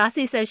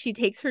 Stassi says she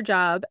takes her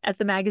job at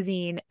the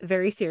magazine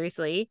very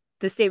seriously.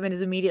 The statement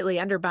is immediately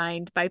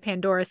undermined by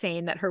Pandora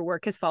saying that her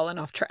work has fallen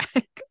off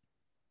track.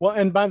 Well,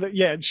 and by the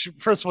yeah,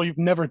 first of all, you've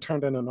never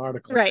turned in an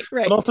article, Right, but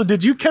right. also,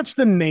 did you catch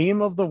the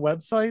name of the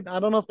website? I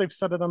don't know if they've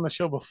said it on the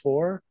show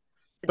before,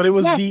 but it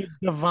was Yes, the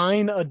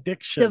Divine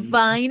Addiction.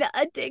 divine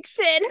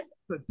addiction.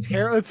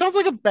 It sounds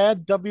like a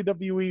bad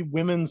WWE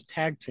women's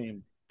tag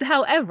team.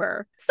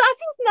 However,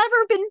 Stassi's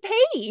never been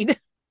paid.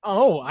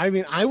 Oh, I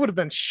mean, I would have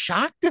been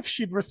shocked if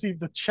she'd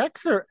received a check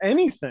for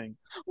anything.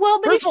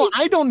 Well, but if First of all,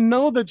 she's I don't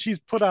know that she's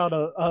put out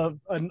a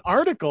an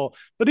article,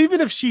 but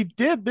even if she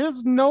did,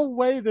 there's no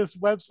way this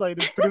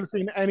website is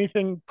producing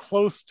anything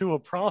close to a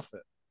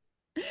profit.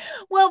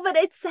 well, but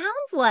it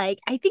sounds like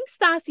I think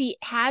Stassi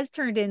has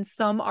turned in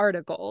some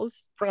articles.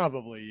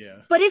 Probably,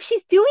 yeah. But if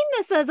she's doing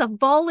this as a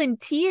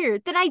volunteer,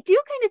 then I do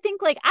kind of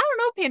think like, I don't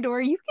know,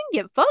 Pandora, you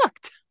can get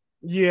fucked.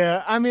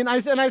 Yeah, I mean, I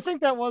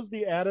think that was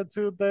the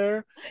attitude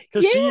there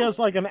because she Yeah, has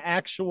like an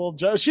actual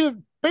job. She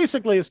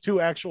basically has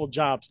two actual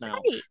jobs now: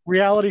 right.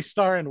 reality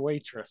star and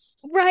waitress.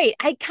 Right.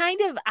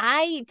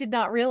 I did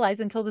not realize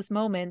until this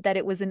moment that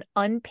it was an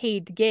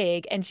unpaid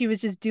gig and she was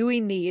just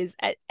doing these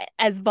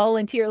as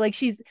volunteer. Like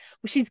she's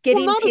Well,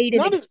 getting paid in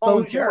not as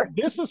volunteer work.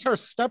 exposure. This is her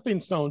stepping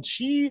stone.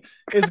 She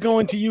is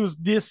going to use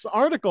this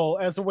article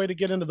as a way to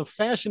get into the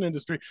fashion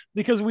industry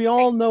because we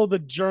all know the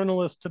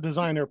journalist to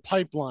designer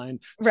pipeline.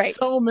 Right.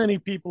 So many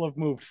people have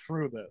moved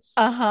through this.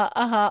 Uh-huh.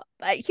 Uh-huh.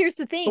 Here's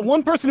the The thing.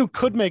 one person who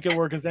could make it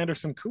work is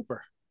Anderson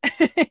Cooper.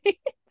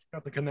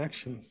 Got the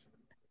connections.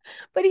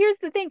 But here's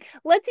the thing.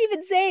 Let's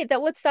even say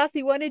that what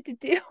Stassi wanted to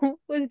do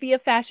was be a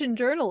fashion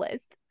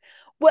journalist.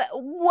 What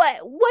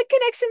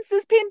connections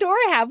does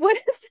Pandora have? What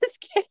is this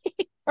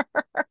getting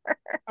her?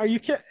 Are you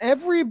kidding?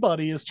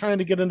 Everybody is trying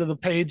to get into the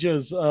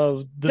pages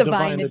of the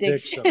Divine Divine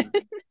addiction. Addiction.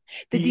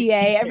 The The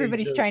DA.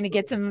 Everybody's trying to pages.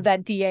 get some of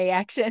that DA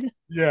action.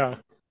 Yeah.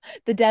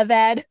 The dev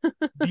ad.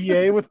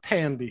 DA with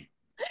Pandy.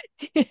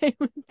 DA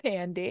with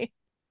Pandy.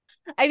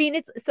 I mean,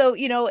 it's so,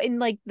 in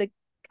like the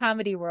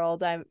comedy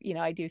world, I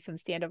do some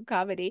stand-up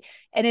comedy,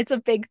 and it's a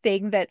big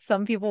thing that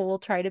some people will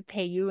try to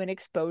pay you an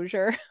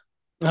exposure.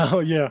 Oh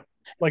yeah.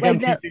 Like Like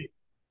that. MTV.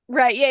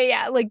 Right. Yeah,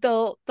 yeah. Like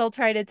they'll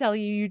try to tell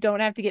you you don't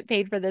have to get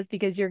paid for this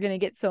because you're gonna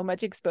get so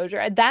much exposure.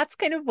 And that's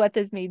kind of what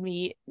this made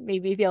me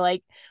feel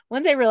like.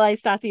 Once I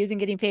realized Stassi isn't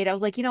getting paid, I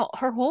was like,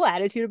 her whole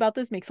attitude about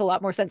this makes a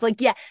lot more sense.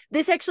 Like, yeah,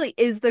 this actually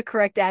is the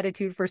correct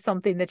attitude for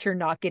something that you're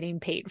not getting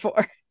paid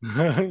for.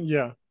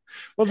 Yeah.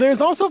 Well,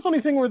 there's also a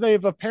funny thing where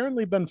they've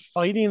apparently been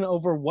fighting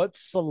over what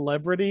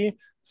celebrity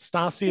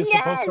Stassi is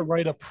supposed to Yes.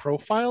 write a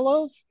profile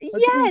of. That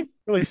didn't Yes.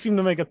 really seem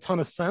to make a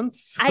ton of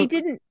sense.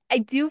 I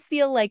do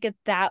feel like at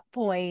that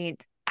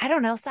point, I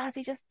don't know,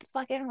 Stassi, just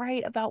fucking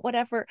write about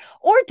whatever.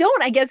 Or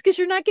don't, I guess, because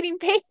you're not getting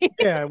paid.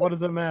 Yeah, what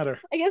does it matter?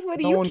 I guess what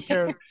do No you one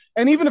care? cared.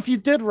 And even if you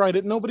did write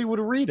it, nobody would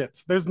read it.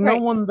 There's no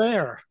Right. one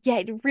there. Yeah,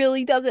 it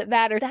really doesn't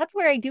matter. That's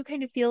where I do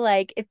kind of feel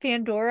like if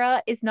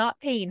Pandora is not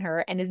paying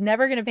her and is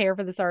never going to pay her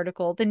for this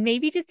article, then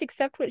maybe just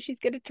accept what she's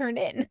going to turn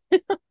in.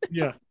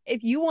 Yeah.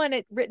 If you want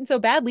it written so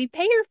badly,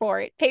 pay her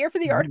for it. Pay her for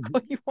the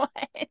article you want.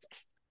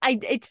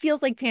 It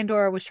feels like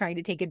Pandora was trying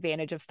to take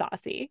advantage of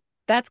Stassi.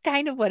 That's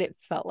kind of what it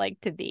felt like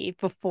to be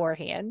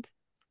beforehand.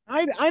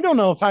 I don't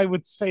know if I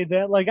would say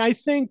that. Like I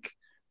think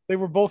they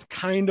were both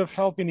kind of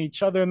helping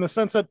each other in the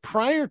sense that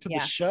prior to the Yeah.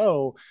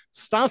 show,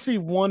 Stassi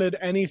wanted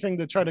anything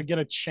to try to get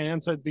a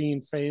chance at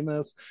being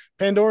famous.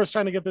 Pandora's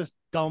trying to get this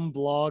dumb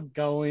blog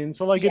going.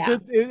 So like Yeah.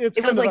 it's It was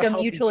kind of like a a help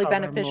each mutually other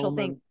beneficial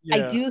thing. moment. I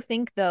Yeah. do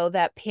think though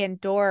that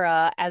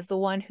Pandora, as the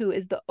one who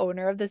is the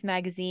owner of this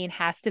magazine,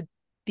 has to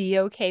be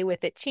okay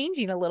with it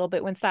changing a little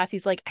bit when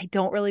Stassi's like, I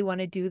don't really want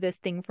to do this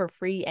thing for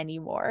free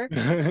anymore.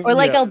 Or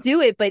like Yeah. I'll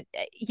do it, but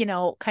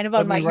kind of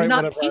Let on me you're write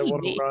not whatever I paying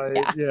want to me. write.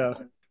 Yeah. Yeah.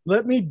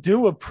 Let me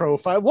do a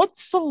profile. What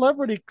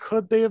celebrity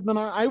could they have been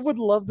on? I would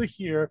love to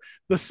hear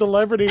the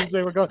celebrities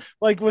they were going.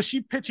 Like, was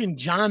she pitching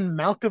John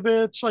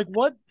Malkovich? Like,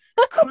 what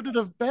could it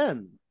have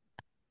been?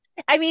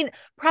 I mean,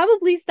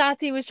 probably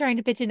Stassi was trying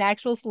to pitch an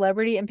actual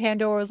celebrity, and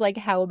Pandora was like,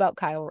 how about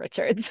Kyle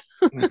Richards?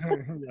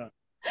 Yeah,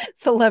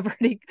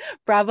 Celebrity,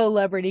 Bravo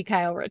celebrity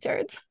Kyle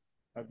Richards.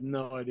 I have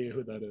no idea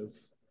who that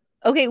is.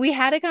 Okay, we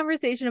had a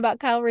conversation about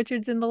Kyle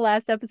Richards in the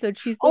last episode.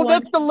 She's the Oh, one.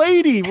 that's the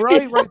lady,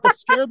 right? Right, the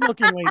scared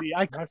looking lady.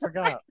 I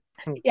forgot.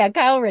 Yeah,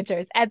 Kyle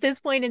Richards. At this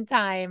point in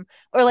time,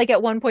 or like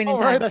at one point in Oh,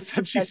 right. time, I she's his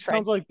said she best friend.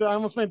 sounds like I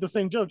almost made the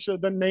same joke.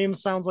 The name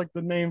sounds like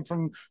the name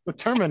from the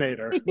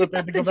Terminator that they Yeah,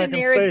 had to the go back and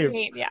generic save.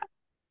 name. Yeah.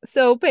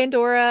 So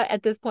Pandora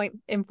at this point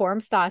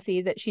informs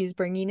Stassi that she's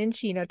bringing in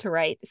Sheena to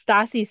write.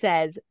 Stassi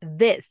says,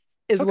 "This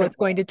is Okay. what's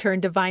going to turn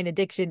Divine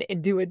Addiction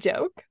into a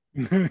joke."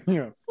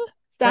 Yes.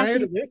 Prior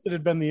to Stassi's this, it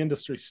had been the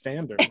industry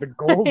standard, the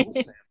gold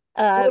standard.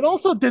 Well, uh it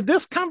also did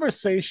this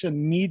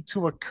conversation need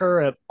to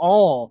occur at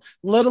all,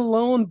 let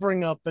alone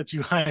bring up that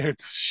you hired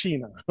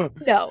Sheena.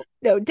 no,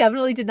 no,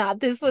 definitely did not.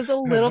 This was a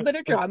little bit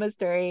of drama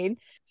stirring.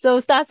 So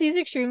Stassi's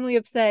extremely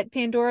upset.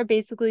 Pandora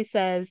basically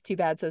says, "Too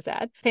bad, so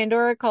sad."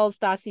 Pandora calls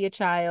Stassi a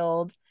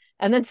child.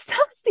 And then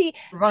Stassi.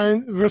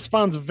 Ryan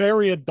responds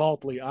very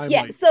adultly, I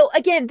Yeah, might. so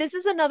again, this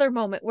is another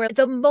moment where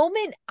the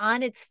moment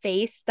on its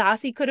face,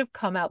 Stassi could have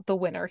come out the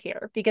winner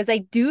here because I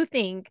do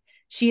think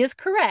she is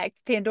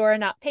correct. Pandora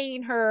not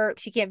paying her,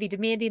 she can't be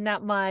demanding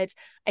that much.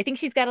 I think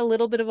she's got a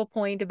little bit of a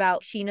point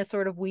about Sheena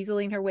sort of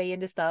weaseling her way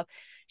into stuff.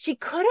 She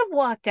could have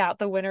walked out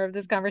the winner of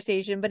this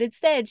conversation, but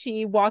instead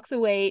she walks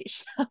away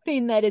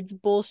shouting that it's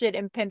bullshit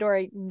and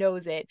Pandora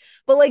knows it,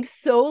 but like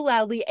so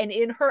loudly and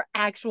in her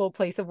actual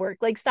place of work.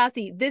 Like,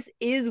 Stassi, this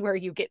is where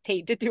you get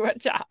paid to do a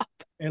job.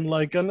 And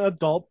like an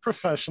adult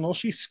professional,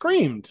 she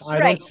screamed. I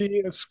don't Right. see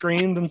it,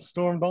 screamed and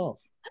stormed off.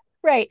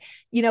 Right.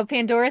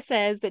 Pandora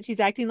says that she's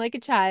acting like a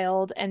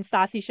child, and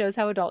Stassi shows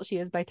how adult she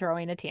is by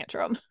throwing a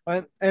tantrum.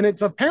 And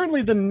it's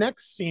apparently the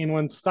next scene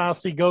when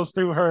Stassi goes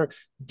through her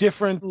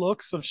different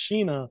looks of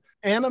Sheena: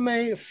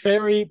 anime,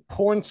 fairy,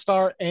 porn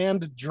star,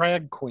 and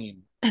drag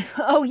queen.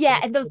 Oh, yeah.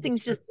 The And those full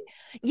things just,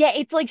 descriptors. yeah,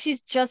 it's like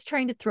she's just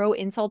trying to throw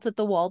insults at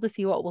the wall to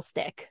see what will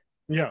stick.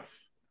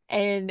 Yes.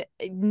 And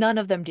none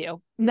of them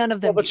do. None of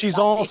Well, them but do, she's Stassi.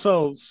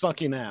 also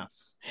sucking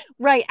ass.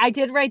 Right. I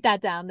did write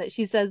that down that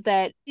she says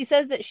that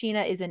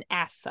Sheena is an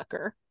ass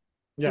sucker,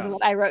 is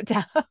what I Yes. wrote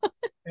down.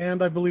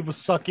 And I believe was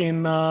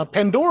sucking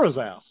Pandora's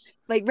ass.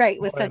 Like, right,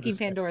 with What I sucking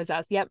understand. Pandora's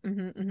ass. Yep.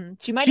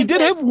 She might She have did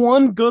been. have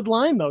one good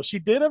line though. She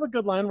did have a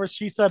good line where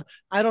she said,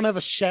 "I don't have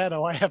a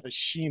shadow, I have a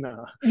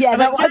Sheena," Yeah,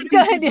 and I that was guarantee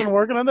she's good. been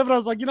working on that. But I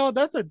was like,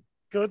 that's a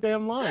good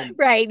damn line.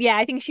 Right. Yeah.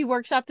 I think she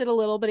workshopped it a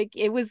little, but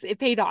it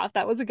paid off.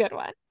 That was a good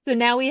one. So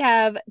now we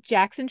have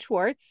Jackson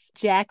Schwartz.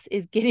 Jax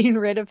is getting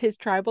rid of his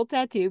tribal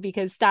tattoo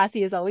because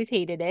Stassi has always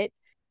hated it.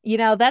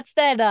 That's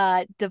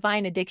that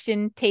divine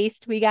addiction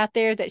taste we got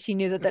there that she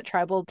knew that that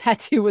tribal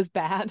tattoo was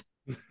bad.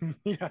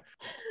 Yeah.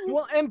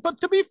 Well, and but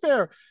to be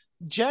fair,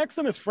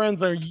 Jackson and his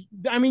friends are,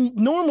 I mean,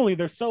 normally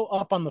they're so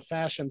up on the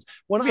fashions.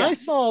 When Yeah. I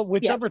saw Yeah.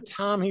 whichever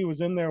Tom he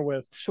was in there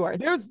with, Schwartz.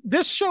 there's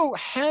this show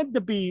had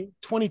to be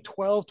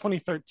 2012,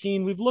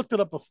 2013. We've looked it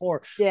up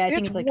before. Yeah, I think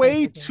It's it's like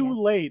way 2013. Yeah.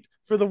 too late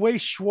for the way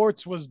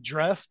Schwartz was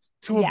dressed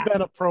to have Yeah.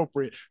 been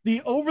appropriate.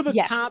 The over the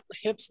Yes. top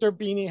hipster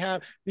beanie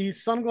hat,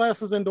 these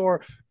sunglasses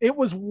indoor, it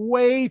was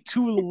way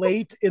too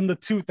late in the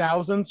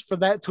 2000s for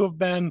that to have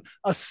been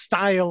a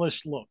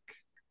stylish look.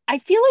 I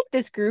feel like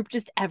this group,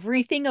 just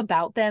everything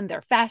about them,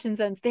 their fashion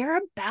sense, they're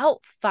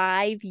about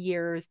 5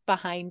 years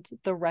behind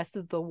the rest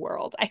of the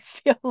world. I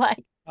feel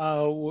like.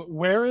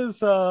 Where is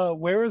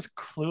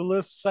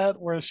Clueless set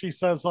where she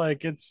says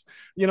like it's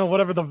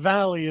whatever the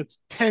valley, it's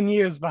 10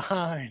 years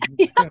behind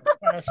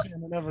fashion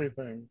and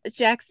everything.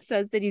 Jax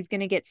says that he's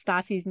going to get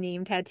Stassi's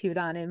name tattooed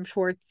on him.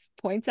 Schwartz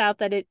points out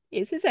that it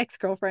is his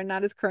ex-girlfriend,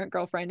 not his current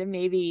girlfriend, and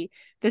maybe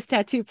this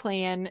tattoo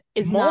plan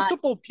is not.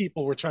 Multiple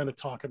people were trying to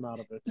talk him out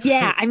of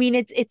Yeah, it. I mean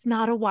it's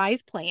not a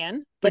wise plan,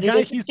 The but it guy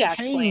is a he's Jax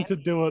paying plan. to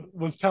do it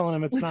was telling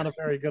him it's not a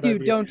very good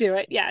Dude, idea. don't do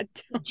it. Yeah.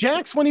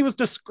 Jax, when he was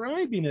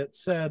describing it,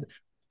 said,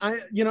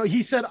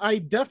 he said, I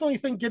definitely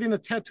think getting a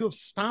tattoo of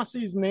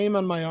Stassi's name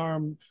on my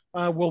arm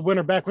will win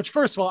her back, which,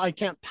 first of all, I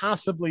can't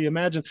possibly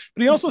imagine.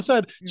 But he also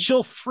said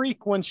she'll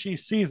freak when she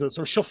sees us,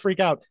 or she'll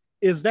freak out.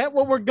 Is that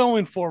what we're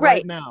going for right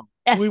Right. now?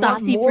 A Do we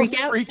want Stassi more freak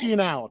out.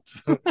 freaking out?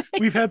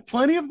 We've had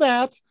plenty of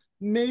that.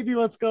 Maybe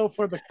let's go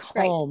for the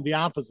Right. calm, the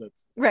opposite.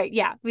 Right.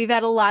 Yeah. We've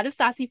had a lot of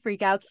Stassi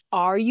freakouts.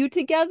 Are you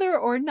together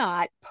or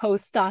not?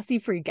 Post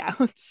Stassi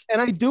freakouts.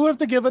 And I do have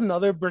to give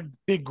another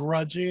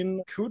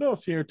begrudging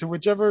kudos here to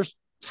whichever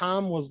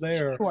Tom was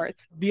there.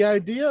 Schwartz. The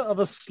idea of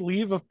a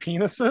sleeve of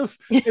penises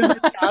is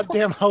a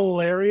goddamn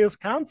hilarious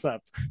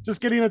concept.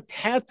 Just getting a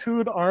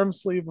tattooed arm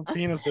sleeve of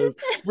penises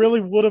really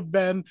would have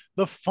been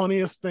the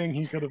funniest thing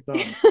he could have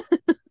done.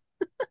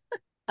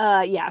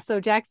 Yeah,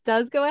 so Jax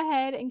does go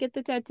ahead and get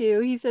the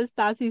tattoo. He says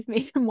Stassi's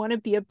made him want to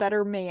be a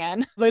better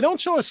man. They don't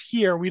show us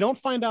here. We don't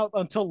find out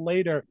until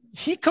later.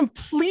 He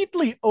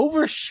completely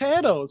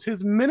overshadows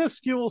his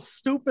minuscule,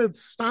 stupid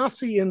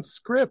Stassi in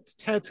script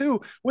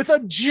tattoo with a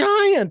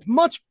giant,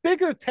 much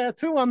bigger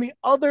tattoo on the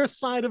other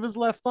side of his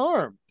left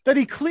arm that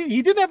he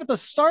didn't have at the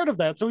start of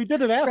that, so he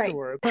did it Right.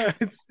 afterward.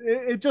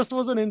 It just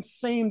was an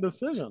insane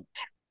decision.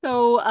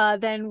 So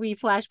then we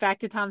flash back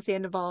to Tom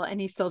Sandoval,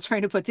 and he's still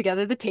trying to put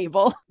together the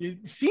table. He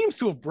seems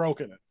to have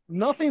broken it.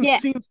 Nothing Yeah.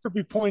 seems to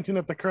be pointing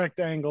at the correct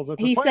angles at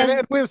this He point. says,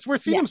 And we're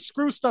seeing him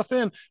screw stuff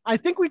in. I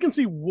think we can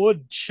see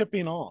wood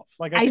chipping off.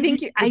 Like I think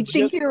he I think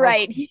legit you're broke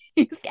right.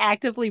 He's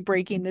actively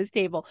breaking this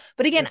table.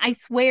 But again, Yeah. I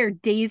swear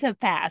days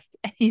have passed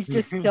and he's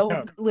just still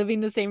Yeah.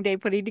 living the same day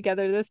putting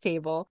together this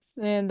table.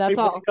 And They that's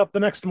all. wake up the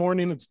next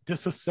morning, it's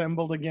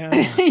disassembled again.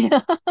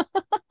 Yeah.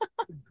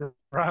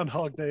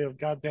 Groundhog Day of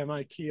goddamn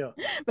IKEA.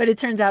 But it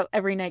turns out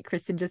every night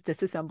Kristen just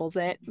disassembles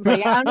it.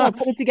 Like, I don't know,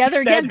 put it together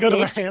He's again. that good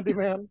of a Bitch.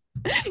 handyman.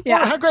 Yeah.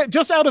 Well, how great!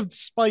 Just out of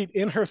spite,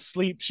 in her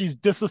sleep, she's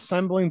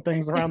disassembling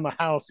things around the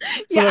house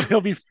so Yeah. that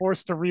he'll be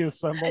forced to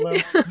reassemble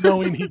them,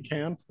 knowing he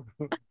can't.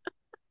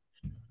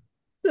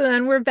 So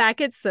then we're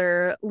back at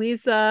SUR.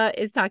 Lisa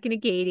is talking to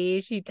Katie.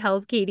 She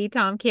tells Katie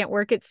Tom can't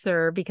work at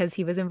SUR because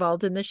he was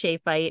involved in the Shay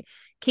fight.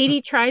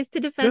 Katie tries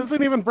to defend.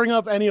 Doesn't even bring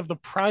up any of the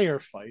prior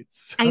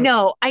fights. I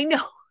know.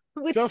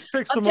 Which Just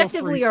picks the most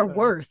objectively are recent.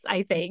 worse,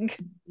 I think.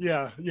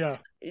 Yeah.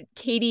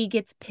 Katie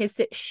gets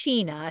pissed at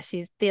Sheena.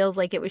 She feels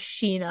like it was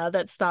Sheena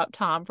that stopped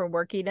Tom from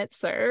working at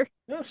SUR.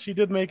 Yeah, she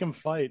did make him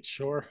fight,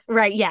 sure.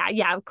 Right.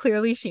 Yeah.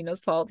 Clearly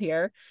Sheena's fault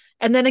here.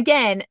 And then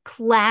again,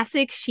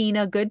 classic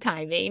Sheena good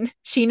timing.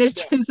 Sheena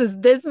chooses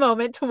this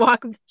moment to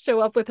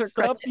show up with her What's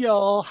up, crutches.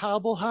 y'all?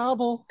 Hobble,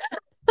 hobble.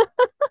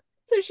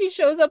 So she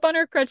shows up on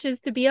her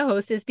crutches to be a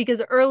hostess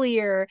because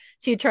earlier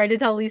she had tried to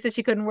tell Lisa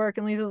she couldn't work,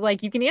 and Lisa's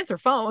like, "You can answer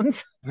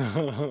phones."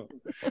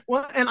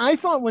 Well, and I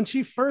thought when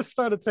she first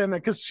started saying that,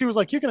 because she was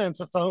like, "You can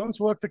answer phones,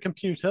 work the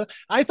computer."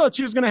 I thought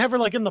she was going to have her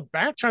like in the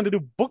back trying to do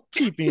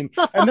bookkeeping,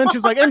 and then she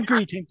was like, "And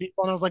greeting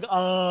people," and I was like,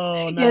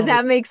 "Oh, Yeah, now that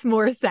this." makes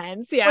more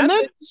sense. Yeah. And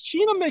then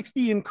Sheena makes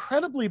the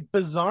incredibly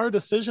bizarre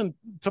decision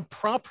to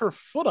prop her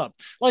foot up.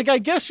 Like, I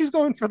guess she's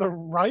going for the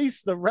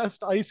rest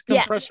ice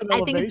Yeah, compression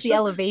I think it's the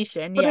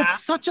elevation, elevation. but Yeah.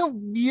 it's such a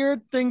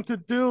weird thing to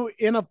do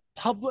in a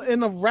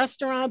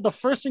restaurant. The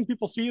first thing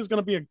people see is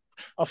going to be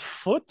a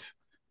foot.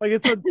 Like,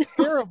 it's a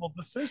terrible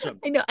decision.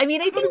 I know. I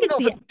mean, I I don't think even it's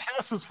know if the it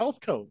passes health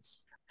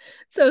codes.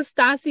 so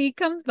Stassi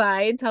comes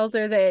by and tells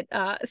her that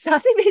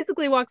Stassi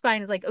basically walks by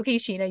and is like, "Okay,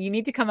 Sheena, you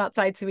need to come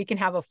outside so we can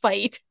have a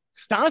fight."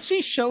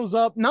 Stassi shows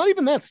up. Not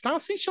even that.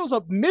 Stassi shows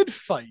up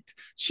mid-fight.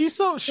 She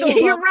shows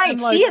You're up right. and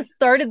She like, has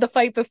started the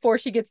fight before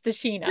she gets to yeah,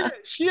 Sheena.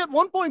 she at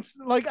one point,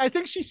 like, I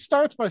think she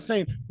starts by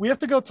saying, "We have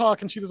to go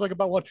talk," and she was like,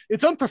 "About what?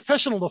 It's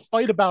unprofessional to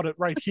fight about it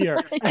right here."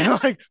 And I'm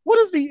like, "What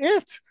is the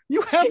it?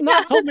 You have Yeah.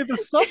 not told me the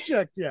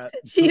subject yet."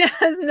 Sheena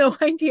has no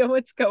idea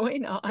what's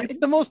going on. It's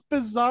the most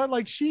bizarre.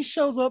 Like, she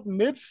shows up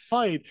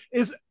mid-fight,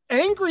 is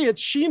angry at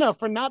Sheena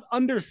for not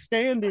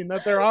understanding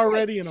that they're Right.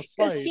 already in a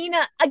Because fight,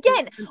 Sheena, and,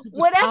 again, and to just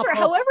whatever, pop up.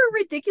 however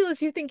ridiculous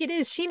you think it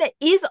is, Sheena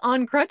is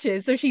on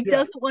crutches. So she Yeah,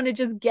 doesn't want to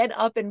just get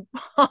up and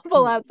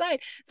hobble outside.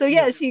 So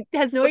yeah. yeah, she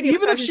has no But idea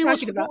even what if she's she was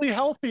talking about. fully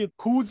healthy,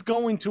 who's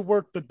going to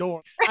work the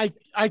door?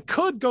 I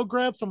could go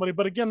grab somebody,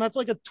 but again, that's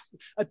like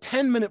a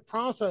 10-minute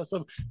process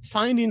of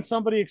finding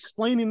somebody,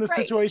 explaining the Right.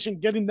 situation,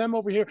 getting them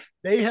over here.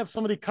 They have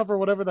somebody cover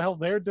whatever the hell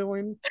they're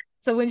doing.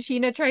 So when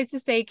Sheena tries to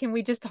say, "Can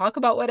we just talk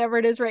about whatever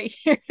it is right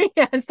here?"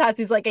 Yeah,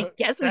 Stassi's like, "I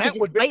guess we could That just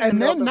would be, fight in the and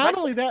middle of then the not fight."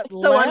 only that,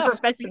 It's so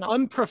laughs at the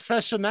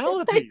unprofessional. I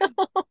unprofessionality.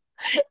 know.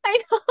 I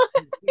know.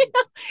 I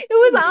know. It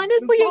was It is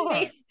honestly bizarre.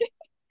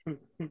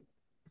 amazing.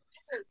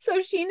 So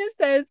Sheena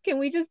says, "Can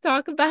we just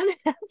talk about it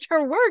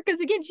after work?" Because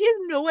again, she has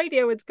no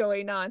idea what's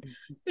going on.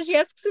 So she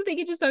asks if they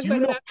could just talk Do you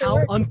about it know after how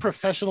work.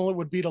 unprofessional it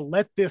would be to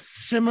let this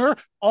simmer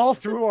all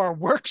through our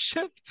work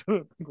shift?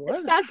 And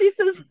What? Stassi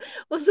says,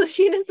 "Well," so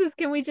Sheena says,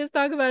 "Can we just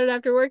talk about it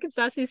after work?" And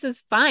Stassi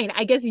says, "Fine.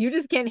 I guess you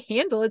just can't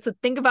handle it. So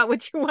think about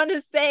what you want to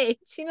say."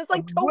 Sheena's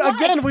like, "To what?"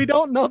 Again, we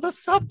don't know the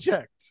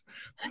subject.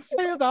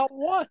 Say about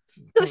what?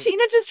 So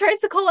Sheena just tries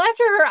to call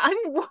after her, "I'm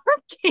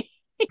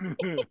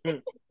working."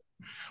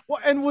 Well,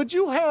 and would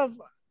you have?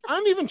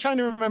 I'm even trying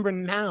to remember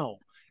now.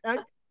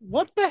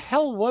 What the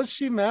hell was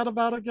she mad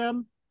about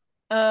again?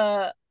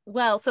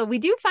 Well, so we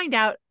do find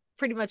out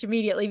pretty much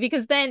immediately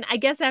because then I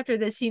guess after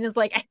this, Sheena's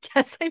like, "I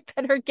guess I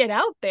better get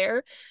out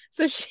there."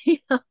 So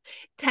she,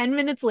 10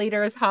 minutes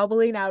later, is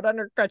hobbling out on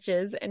her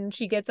crutches and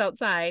she gets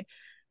outside.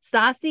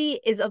 Stassi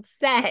is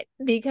upset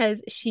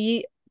because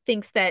she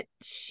thinks that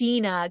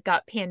Sheena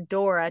got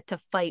Pandora to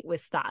fight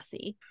with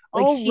Stassi.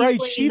 Like Oh, she's right.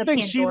 blaming She the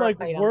thinks she Pandora like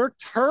fight on.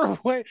 worked her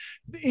way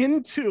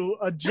into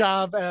a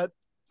job at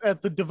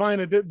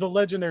the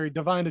legendary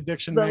Divine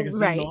Addiction The magazine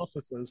right.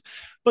 offices.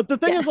 But the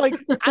thing Yeah. is, like,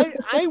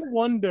 I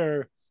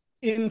wonder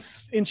in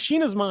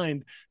Sheena's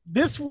mind,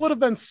 this would have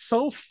been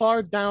so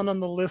far down on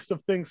the list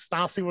of things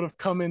Stassi would have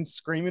come in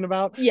screaming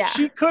about. Yeah.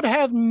 She could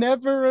have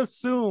never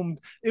assumed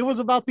it was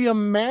about the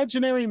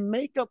imaginary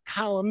makeup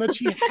column that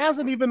she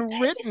hasn't even She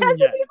written hasn't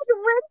yet.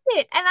 even written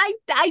it. And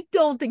I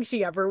don't think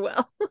she ever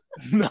will.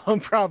 No,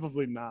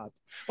 probably not.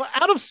 Well,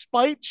 out of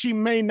spite, she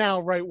may now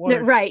write one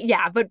or Right,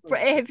 yeah, but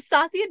if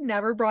Stassi had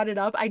never brought it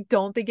up, I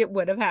don't think it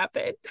would have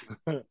happened.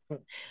 two.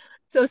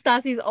 So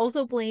Stassi's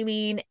also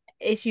blaming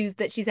issues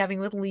that she's having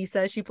with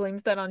Lisa. She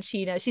blames that on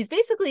Sheena. She's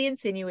basically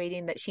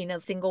insinuating that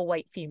Sheena's single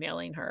white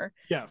femaling her.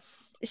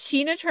 Yes.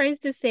 Sheena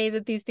tries to say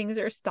that these things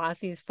are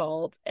Stassi's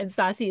fault, and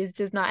Stassi is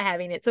just not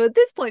having it. So at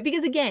this point,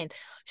 because again,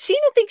 Sheena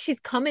thinks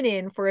she's coming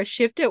in for a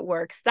shift at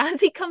work.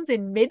 Stassi comes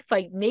in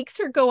mid-fight, makes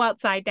her go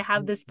outside to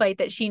have this fight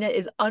that Sheena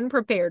is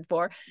unprepared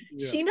for.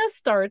 Yeah. Sheena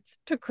starts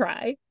to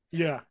cry.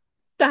 Yeah.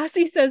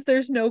 Stassi says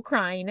there's no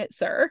crying at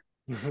Sir.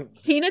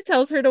 Sheena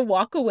tells her to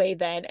walk away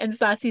then, and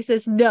Stassi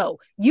says, "No,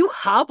 you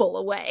hobble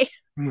away."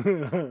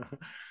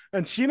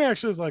 And Sheena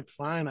actually is like,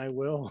 "Fine, I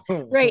will."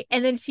 Right.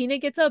 And then Sheena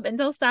gets up and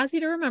tells Stassi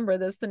to remember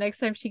this the next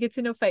time she gets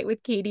in a fight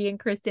with Katie and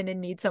Kristen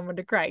and needs someone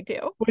to cry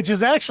to. Which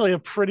is actually a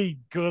pretty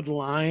good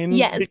line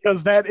Yes.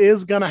 because that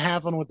is gonna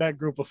happen with that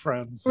group of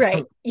friends.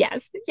 Right.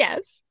 Yes.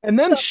 Yes. And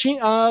then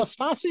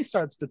Stassi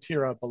starts to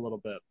tear up a little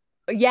bit.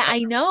 Yeah, I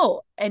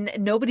know. And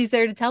nobody's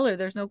there to tell her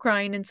there's no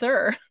crying in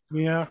Sir.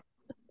 Yeah.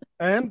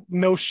 And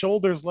no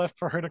shoulders left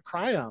for her to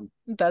cry on.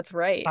 That's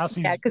right. Stassi's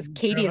Yeah, because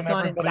Katie has driven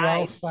gone everybody inside.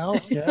 else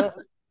out. Yeah.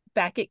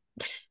 Back at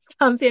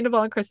Tom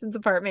Sandoval and Kristen's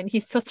apartment.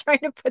 He's still trying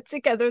to put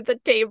together the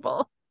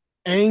table.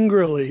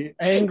 angrily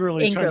trying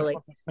to Angrily.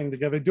 put this thing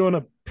together, doing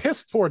a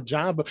piss poor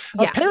job.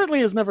 Yeah.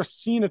 Apparently has never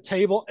seen a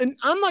table. And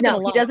I'm not gonna No,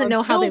 he lie, doesn't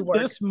know how they until work.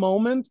 this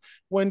moment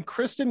when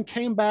Kristen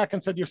came back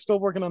and said, "You're still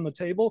working on the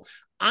table,"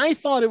 I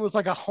thought it was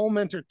like a home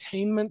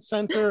entertainment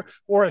center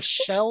or a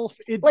shelf.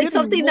 It Like didn't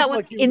something look that was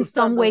like he was in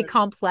some way assembling it.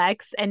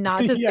 complex and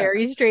not just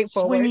very Yes.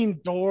 straightforward. Swinging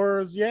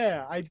doors.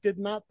 Yeah. I did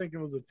not think it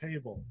was a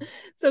table.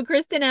 So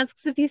Kristen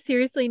asks if he's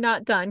seriously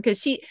not done because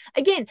she,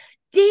 again,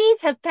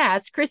 days have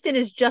passed. Kristen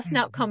has just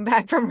now come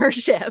back from her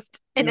shift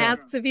and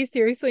asks Yes. if he's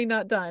seriously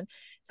not done.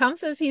 Tom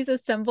says he's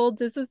assembled,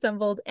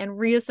 disassembled, and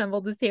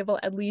reassembled this table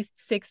at least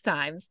 6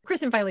 times.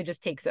 Kristen finally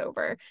just takes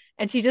over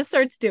and she just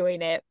starts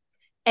doing it.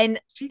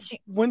 And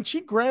When she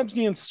grabs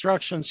the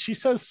instructions, she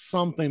says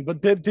something.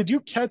 But did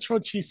you catch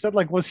what she said?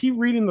 Like, was he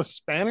reading the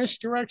Spanish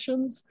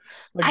directions?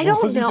 Like, I what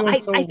don't was he know. doing I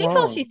so think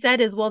all she wrong? said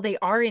is, well, they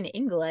are in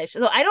English.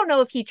 So I don't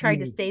know if he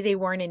tried to Mm. say they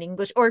weren't in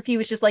English or if he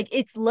was just like,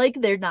 it's like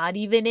they're not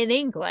even in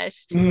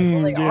English. She's like,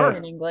 well, they are Yeah.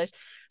 in English.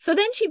 So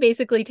then she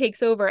basically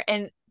takes over.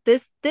 And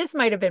this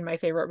might have been my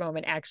favorite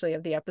moment actually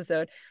of the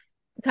episode.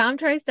 Tom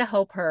tries to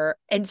help her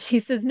and she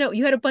says, no,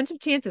 you had a bunch of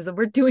chances and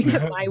we're doing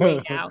it my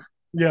way now.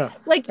 Yeah.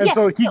 Like, And yeah,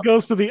 so he no,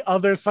 goes to the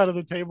other side of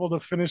the table to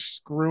finish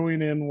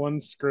screwing in one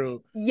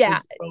screw. yeah.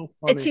 It's so And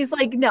funny. she's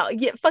like, no,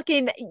 yeah,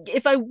 fucking,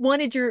 if I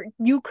wanted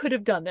you could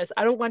have done this.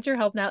 I don't want your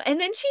help now. And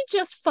then she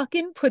just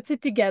fucking puts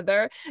it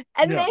together.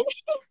 And then Yeah.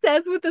 he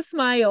says with a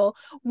smile,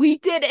 we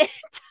did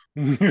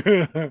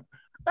it.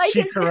 Like,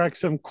 She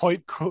corrects him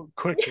quite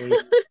quickly.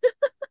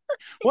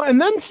 Well, and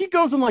then he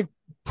goes and like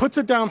puts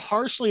it down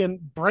harshly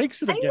and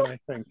breaks it I again, I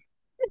think.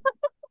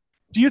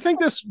 Do you think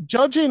this,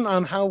 judging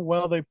on how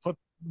well they put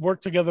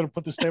work together to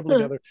put this table know.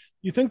 together,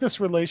 you think this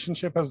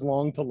relationship has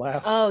long to Oh,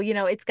 last?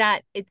 it's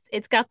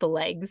got the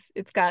legs.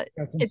 Got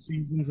some It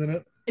seasons in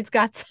it. it's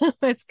got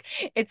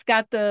it's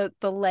got the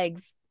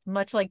legs,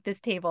 much like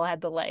this table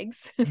had the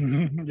legs.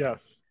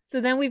 Yes. So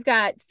then we've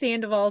got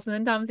Sandoval's, and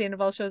then Tom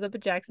Sandoval shows up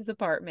at Jax's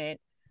apartment.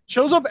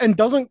 Shows up and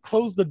doesn't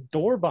close the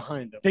door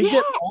behind him. They Yeah,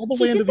 get all the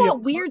he way did into the that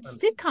weird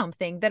apartment. sitcom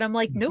thing that I'm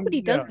like,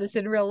 nobody does Yeah. this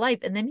in real life,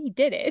 and then he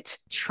did it.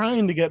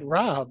 Trying to get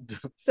robbed.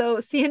 So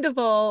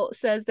Sandoval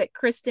says that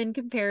Kristen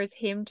compares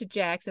him to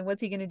Jax, and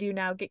what's he gonna do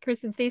now? Get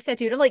Kristen's face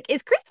tattooed? I'm like,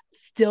 is Kristen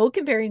still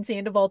comparing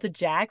Sandoval to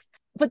Jax?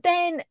 But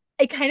then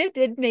it kind of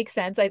did make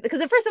sense. Because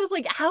at first I was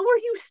like, how are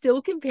you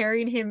still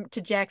comparing him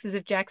to Jax as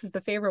if Jax is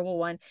the favorable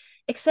one?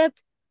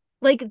 Except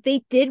like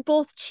they did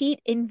both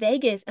cheat in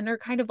Vegas and are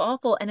kind of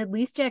awful. And at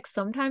least Jax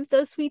sometimes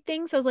does sweet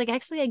things. So I was like,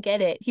 actually, I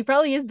get it. He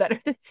probably is better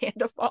than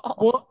Sandoval.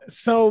 Well,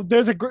 so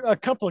there's a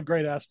couple of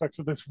great aspects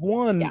of this.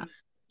 One, Yeah.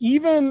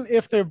 even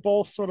if they're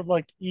both sort of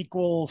like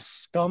equal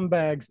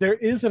scumbags, there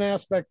is an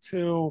aspect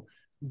to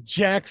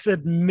Jax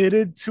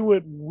admitted to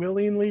it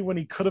willingly when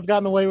he could have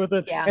gotten away with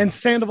it, Yeah. and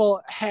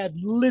Sandoval had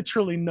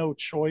literally no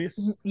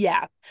choice.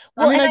 Yeah. I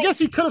Well, mean, and I guess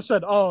he could have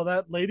said, "Oh,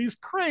 that lady's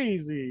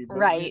crazy," but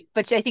right.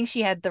 But I think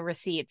she had the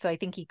receipt, so I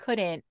think he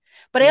couldn't.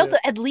 But I yeah, also,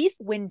 at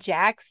least when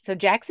Jax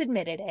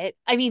admitted it.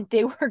 I mean,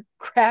 they were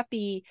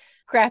crappy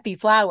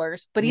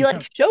flowers, but he like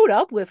yes, showed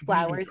up with even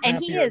flowers and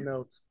crappier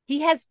notes.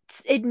 he has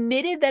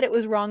admitted that it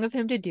was wrong of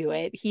him to do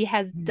it. He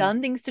has Mhm.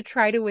 done things to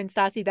try to win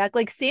Stassi back.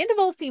 Like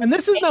Sandoval And seems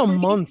this is now angry.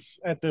 months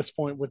at this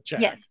point with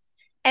Yes. Jax.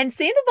 And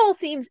Sandoval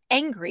seems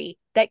angry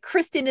that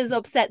Kristen is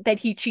upset that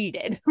he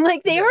cheated.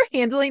 Like they Yeah. are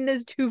handling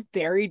this two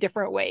very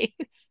different ways.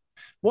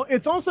 Well,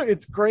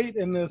 it's great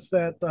in this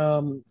that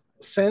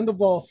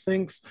Sandoval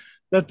thinks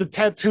that the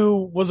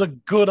tattoo was a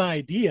good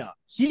idea.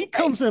 He Right.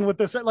 comes in with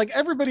this like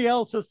everybody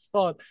else has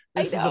thought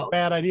I this is a know.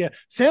 bad idea.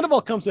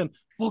 Sandoval comes in.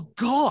 Well,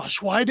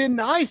 gosh, why didn't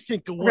I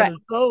think of one Right.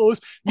 of those?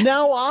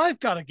 Now I've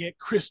got to get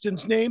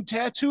Kristen's name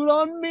tattooed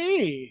on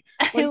me.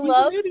 I Like he's an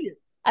love idiot.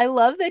 I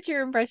love that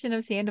your impression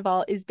of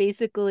Sandoval is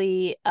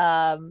basically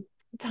Tom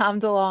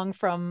DeLonge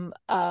from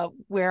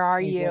Where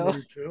Are Blink You?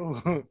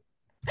 182.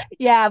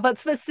 Yeah, but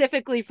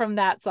specifically from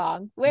that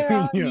song. Where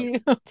are Yeah. you?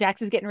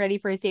 Jax is getting ready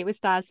for his date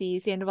with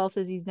Stassi. Sandoval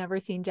says he's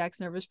never seen Jax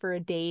nervous for a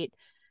date.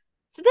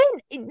 So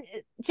then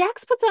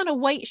Jax puts on a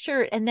white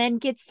shirt and then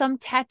gets some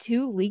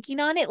tattoo leaking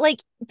on it.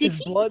 Like, did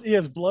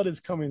His blood is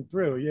coming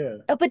through.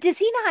 Yeah. but does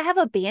he not have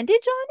a bandage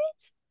on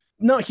it?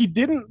 No, he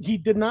didn't. He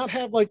did not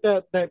have like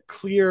that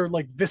clear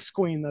like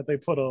visqueen that they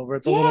put over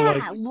it, the little like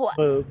Yeah.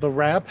 What? the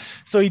wrap.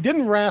 So he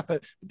didn't wrap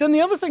it. But then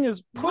the other thing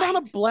is put on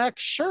What? a black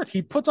shirt.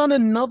 He puts on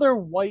another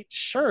white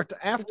shirt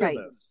after Right.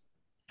 this.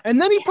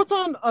 And then he puts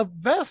on a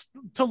vest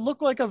to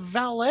look like a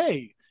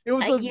valet. It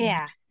was a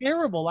Yeah.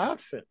 terrible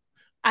outfit.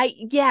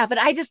 Yeah, but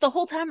I just the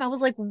whole time I was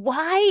like,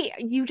 why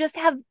you just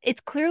have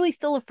it's clearly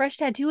still a fresh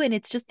tattoo and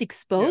it's just Yeah.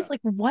 exposed?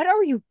 Like, what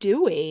are you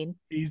doing?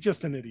 He's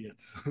just an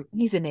idiot.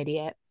 He's an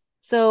idiot.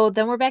 So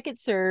then we're back at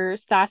Sir.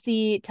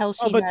 Stassi tells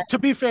Oh, Sheena. but to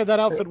be fair,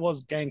 that outfit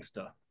was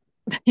gangsta.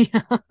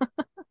 Yeah.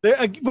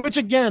 Which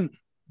again,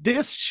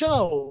 this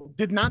show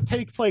did not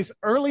take place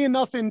early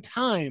enough in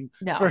time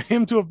for No,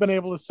 him to have been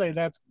able to say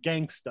that's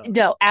gangsta.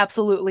 no,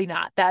 absolutely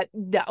not. That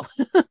no.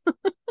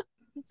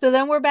 So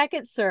then we're back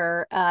at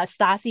SUR.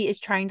 Stassi is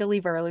trying to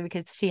leave early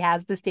because she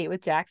has this date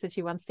with Jax and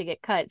she wants to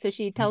get cut. So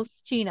she tells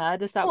Sheena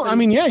to stop Well, I putting.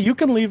 mean, yeah, you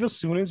can leave as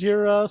soon as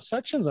your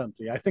section's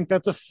empty. I think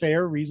that's a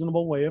fair,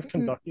 reasonable way of Mhm,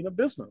 conducting a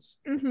business.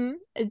 mhm.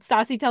 And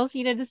Stassi tells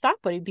Sheena to stop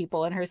putting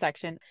people in her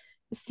section.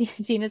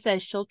 Sheena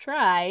says she'll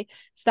try.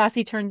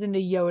 Stassi turns into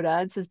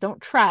Yoda and says, "Don't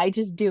try,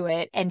 just do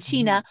it." And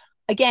Sheena, Mhm.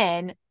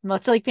 again,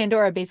 much like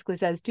Pandora, basically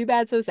says, "Too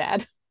bad, so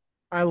sad."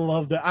 I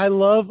love that. I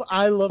love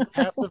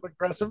passive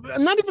aggressive,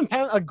 not even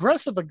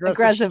aggressive aggressive.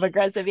 Aggressive, She's,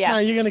 aggressive. Yeah. nah,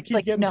 you're gonna It's keep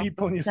like, getting no,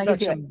 people in your not gonna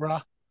do it. section,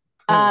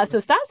 bruh. So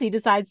Stassi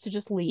decides to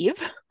just leave.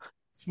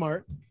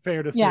 Smart,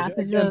 fair Yeah. decision.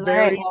 So she Again, says, "All right,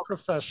 very well,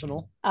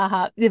 professional.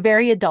 the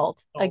very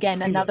adult. Oh,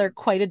 Again, another yes.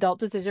 quite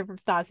adult decision from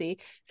Stassi.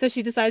 So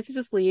she decides to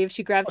just leave.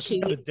 She Oh, grabs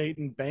she's got a Kate, date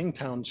in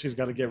Bangtown. She's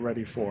got to get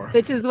ready for.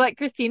 which is what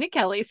Christina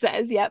Kelly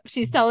says. Yep.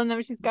 She's telling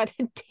them she's got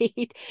a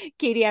date.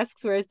 Katie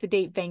asks, where's the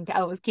date? Bangtown.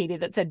 Oh, it was Katie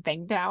that said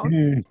Bangtown.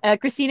 Mm.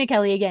 Christina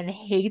Kelly again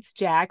hates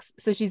Jax.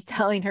 So she's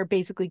telling her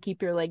basically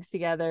keep your legs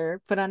together,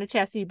 put on a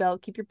chastity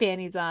belt, keep your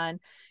panties on.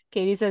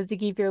 Katie says to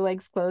keep your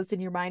legs closed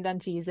and your mind on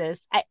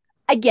Jesus.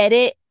 I get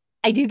it.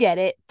 I do get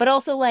it. But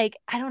also, like,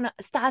 I don't know.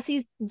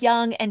 Stassi's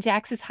young and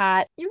Jax is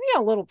hot. You're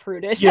being a little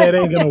prudish. Yeah, it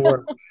ain't gonna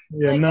work.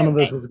 Yeah, Like, none of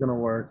this okay. is gonna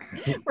work.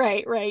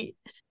 Right, right.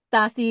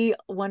 Stassi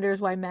wonders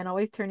why men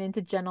always turn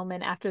into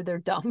gentlemen after they're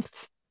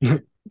dumped.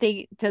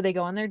 They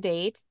go on their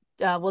date.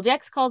 Well,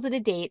 Jax calls it a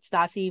date.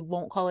 Stassi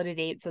won't call it a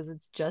date, says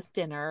it's just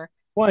dinner.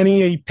 Well, and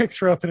he picks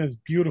her up in his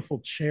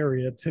beautiful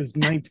chariot, his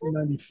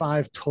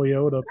 1995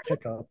 Toyota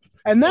pickup.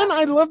 And Yeah, then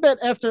I love that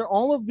after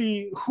all of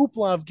the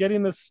hoopla of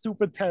getting this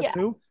stupid yeah.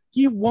 tattoo,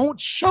 he won't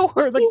show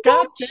her the He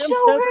won't goddamn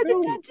show her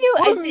the tattoo. tattoo.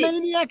 What a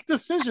maniac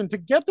decision to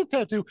get the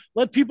tattoo,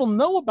 let people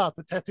know about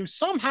the tattoo.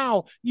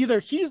 Somehow,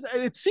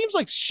 it seems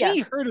like Yeah, she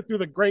heard it through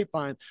the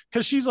grapevine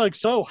because she's like,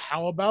 so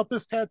how about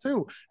this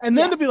tattoo? And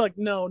then yeah. to be like,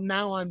 no,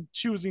 now I'm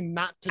choosing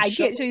not to I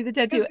show can't show it you the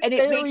tattoo. is And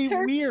it makes very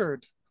her,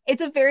 weird.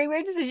 it's a very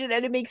weird decision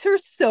and it makes her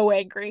so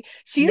angry.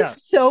 She is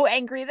Yes. so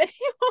angry that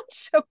he won't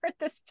show her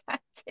this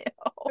tattoo.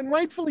 And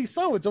rightfully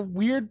so. It's a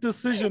weird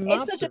decision It's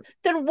not such a to.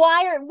 then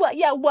why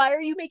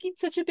are you making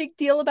such a big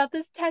deal about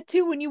this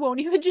tattoo when you won't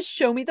even just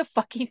show me the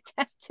fucking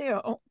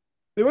tattoo?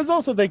 There was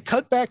also they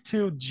cut back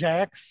to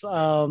Jax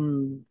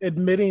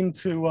admitting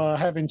to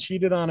having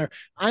cheated on her.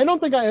 I don't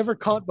think I ever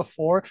caught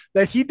before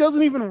that he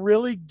doesn't even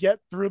really get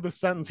through the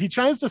sentence. He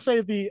tries to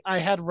say the I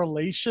had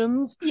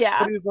relations, but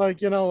Yeah. he's like,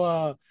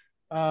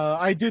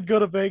 I did go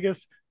to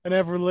Vegas and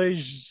have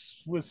relations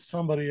with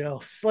somebody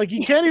else. Like he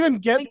Yeah. can't even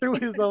get Like, through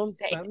for his goodness own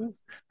sakes.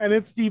 sentence, and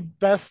it's the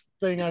best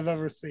thing I've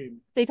ever seen.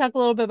 They talk a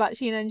little bit about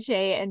Sheena and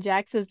Shay, and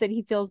Jack says that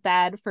he feels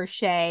bad for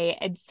Shay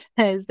and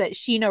says that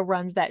Sheena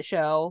runs that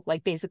show,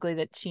 like basically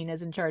that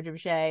Sheena's in charge of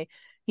Shay.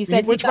 He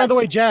said he Which, by thought, the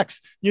way,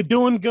 Jax, you're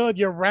doing good.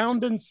 You're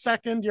rounding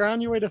second. You're on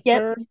your way to yep.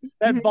 third. Mhm.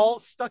 That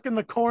ball's stuck in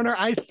the corner.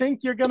 I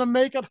think you're gonna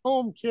make it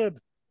home, kid.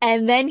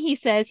 And then he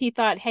says he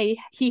thought, hey,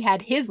 he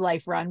had his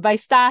life run by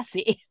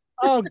Stassi.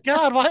 Oh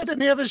God, why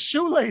didn't he have his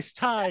shoelace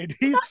tied?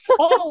 He's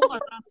fallen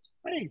on his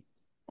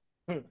face.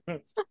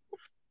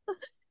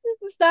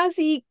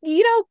 Stassi,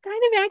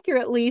 kind of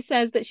accurately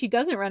says that she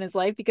doesn't run his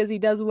life because he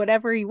does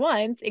whatever he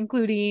wants,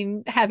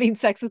 including having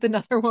sex with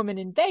another woman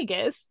in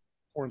Vegas.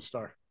 Porn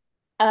star.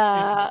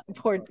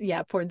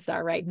 Porn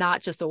star, right?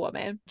 Not just a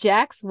woman.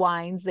 Jax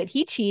whines that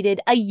he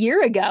cheated a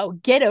year ago.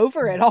 Get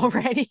over it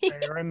already.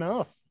 Fair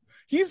enough.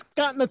 He's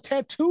gotten a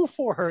tattoo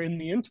for her in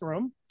the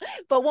interim.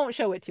 But won't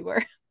show it to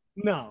her.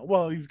 No,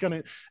 well, he's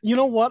gonna. You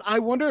know what? I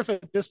wonder if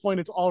at this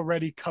point it's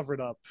already covered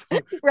up.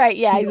 Right.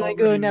 Yeah. He He's like,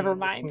 oh, already never knew.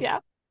 mind. Yeah.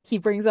 He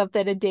brings up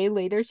that a day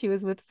later she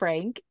was with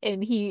Frank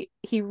and he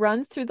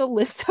runs through the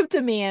list of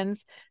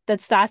demands that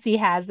Stassi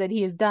has that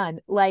he has done,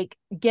 like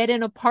get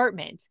an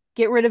apartment,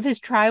 get rid of his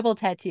tribal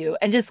tattoo,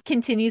 and just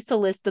continues to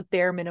list the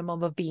bare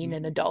minimum of being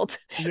an adult.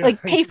 Yeah,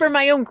 Like pay for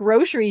my own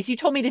groceries. You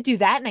told me to do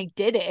that and I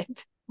did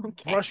it.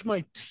 Okay. brush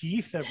my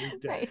teeth every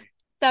day. Right.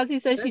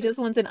 Stassi says she just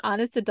wants an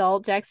honest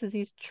adult. Jack says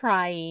he's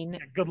trying. Yeah,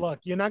 good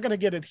luck. You're not gonna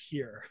get it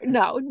here.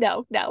 No,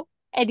 no, no.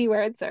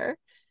 Anywhere it's her.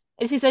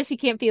 And she says she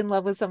can't be in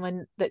love with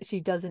someone that she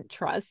doesn't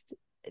trust.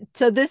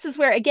 So this is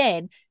where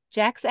again,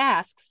 Jax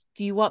asks,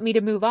 do you want me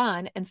to move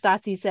on? And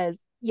Stassi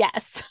says,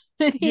 yes.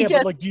 And he Yeah, but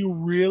just like, do you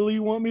really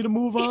want me to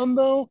move on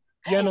though?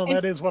 Yeah, no, and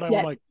that is what I would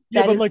yes, like.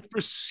 Yeah, that but is like for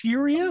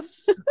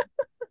serious,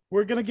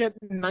 we're gonna get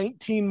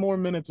 19 more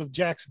minutes of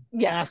Jax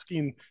yes.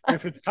 asking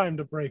if it's time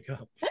to break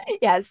up.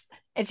 Yes.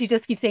 And she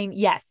just keeps saying,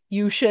 yes,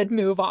 you should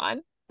move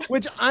on.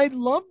 Which I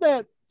love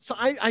that. So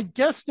I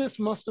guess this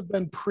must have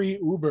been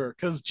pre-Uber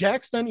because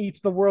Jax then eats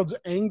the world's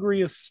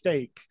angriest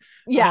steak.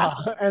 Yeah.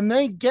 And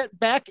they get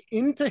back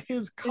into his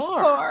His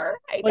car. car.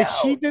 I Like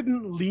she know.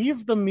 didn't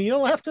leave the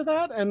meal after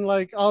that, and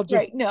like Right. I'll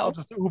No.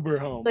 just Uber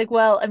home. Like,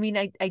 well, I mean,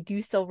 I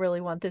do still really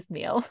want this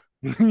meal.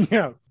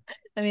 Yeah,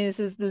 I mean, this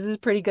is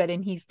pretty good,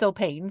 and he's still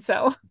paying.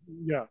 So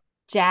yeah.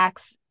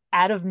 Jax,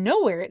 out of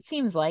nowhere, it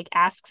seems like,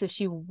 asks if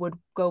she would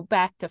go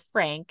back to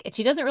Frank, and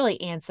she doesn't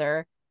really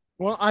answer.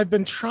 Well, I've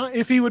been trying.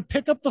 If he would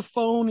pick up the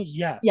phone,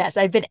 Yes, yes.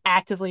 I've been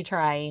actively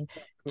trying.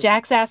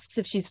 Jax asks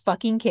if she's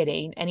fucking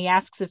kidding, and he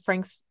asks if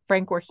Frank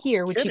were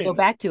here, would she go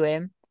back to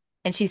him?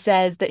 And she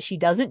says that she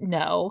doesn't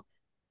know.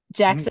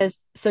 Jax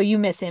says, so you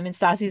miss him. And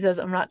Stassi says,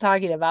 I'm not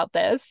talking about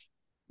this.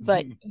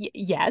 But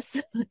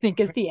yes, I think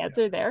is the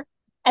answer there.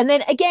 And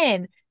then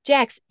again,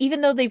 Jax,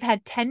 even though they've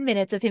had 10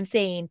 minutes of him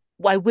saying,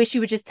 well, I wish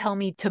you would just tell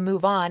me to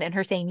move on, and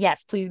her saying,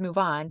 yes, please move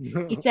on.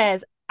 He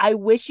says, I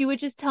wish you would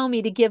just tell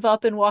me to give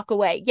up and walk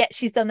away. Yet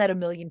she's done that a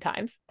million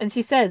times. And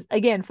she says,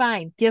 again,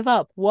 fine, give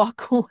up,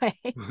 walk away.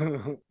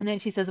 And then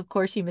she says, of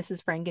course, she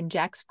misses Frank, and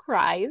Jax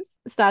cries.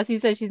 Stassi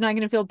says she's not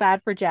going to feel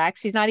bad for Jax.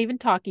 She's not even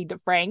talking to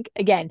Frank.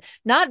 Again,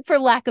 not for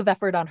lack of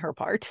effort on her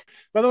part.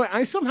 By the way,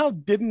 I somehow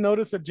didn't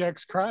notice that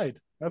Jax cried.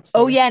 That's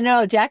funny. Oh, yeah,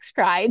 no, Jax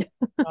cried.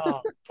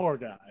 Oh, poor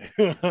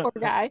guy. Poor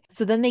guy.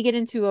 So then they get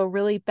into a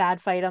really bad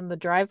fight on the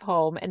drive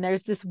home, and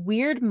there's this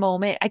weird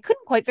moment. I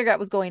couldn't quite figure out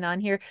what's going on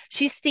here.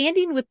 She's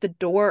standing with the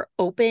door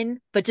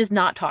open, but just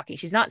not talking.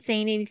 She's not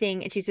saying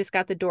anything, and she's just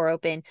got the door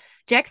open.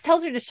 Jax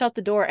tells her to shut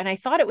the door, and I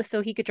thought it was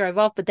so he could drive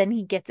off, but then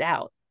he gets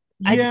out.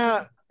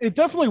 Yeah, it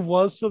definitely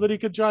was so that he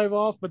could drive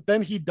off, but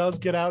then he does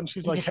get out, and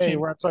she's like, hey,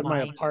 we're outside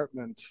my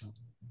apartment.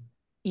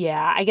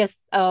 Yeah, I guess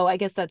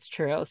that's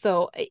true.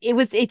 So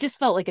it just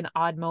felt like an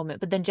odd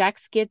moment. But then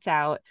Jax gets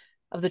out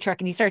of the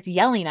truck and he starts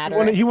yelling at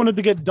her. He wanted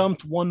to get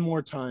dumped one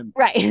more time.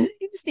 Right. He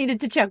just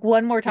needed to check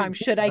one more time.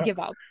 Should I give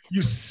up?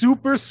 You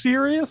super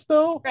serious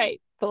though?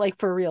 Right. But like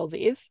for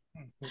realsies.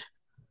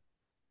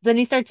 Then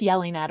he starts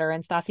yelling at her,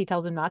 and Stassi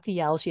tells him not to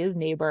yell. She has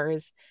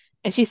neighbors.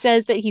 And she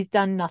says that he's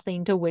done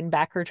nothing to win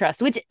back her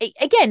trust, which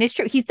again is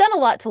true. He's done a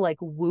lot to like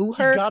woo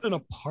her. He got an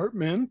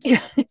apartment.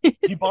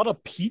 He bought a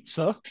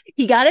pizza.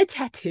 He got a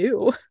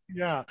tattoo.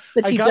 Yeah.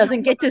 That she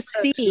doesn't get to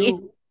see.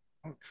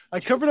 I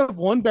covered up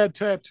one bad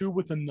tattoo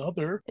with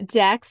another.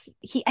 Jax,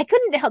 I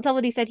couldn't tell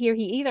what he said here.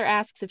 He either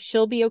asks if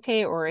she'll be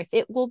okay or if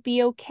it will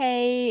be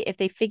okay, if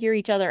they figure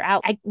each other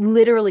out. I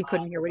literally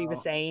couldn't hear what he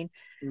was saying.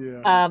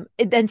 Yeah.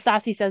 Then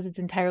Stassi says it's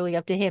entirely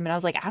up to him. And I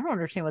was like, I don't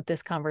understand what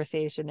this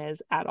conversation is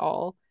at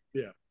all.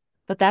 Yeah.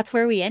 But that's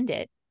where we end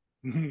it.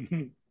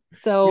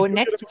 So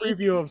next week,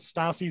 preview of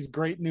Stassi's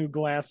great new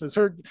glasses.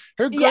 Her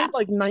great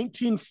like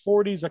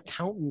 1940s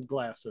accountant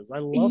glasses. I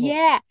love them.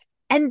 Yeah.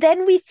 And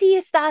then we see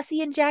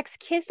Stassi and Jax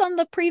kiss on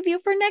the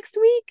preview for next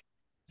week.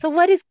 So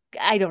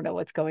I don't know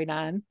what's going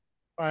on.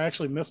 I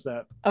actually missed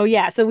that. Oh,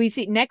 yeah. So we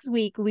see next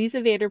week,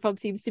 Lisa Vanderpump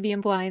seems to be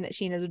implying that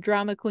Scheana's a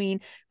drama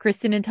queen.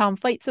 Kristen and Tom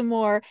fight some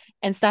more.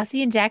 And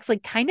Stassi and Jax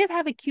like kind of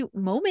have a cute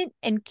moment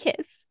and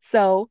kiss.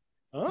 So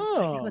I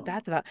don't know what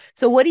that's about.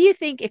 So what do you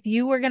think if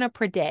you were going to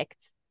predict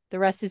the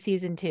rest of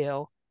season 2?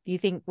 What do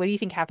you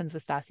think happens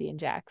with Stassi and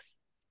Jax?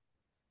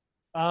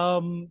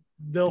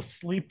 They'll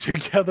sleep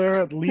together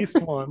at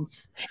least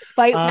once.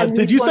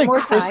 Did you say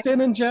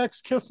Kristen and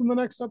Jax kiss in the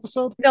next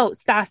episode? No,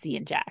 Stassi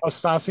and Jax. Oh,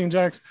 Stassi and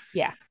Jax?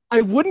 Yeah.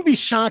 I wouldn't be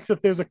shocked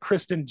if there's a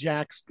Kristen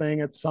Jax thing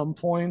at some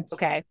point.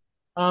 Okay.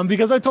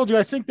 Because I told you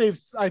I think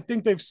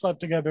they've slept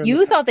together.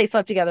 You thought they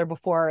slept together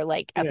before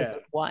like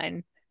episode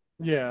 1.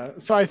 Yeah.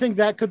 So I think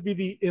that could be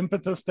the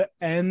impetus to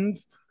end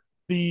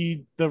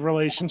the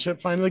relationship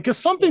finally, because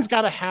something's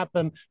got to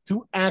happen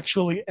to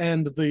actually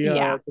end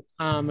the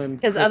Tom and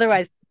because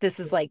otherwise this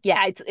is like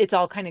it's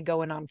all kind of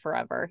going on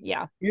forever.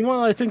 Yeah.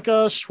 Meanwhile, I think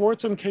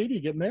Schwartz and Katie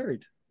get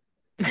married.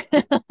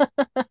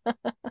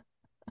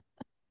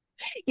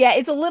 Yeah,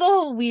 it's a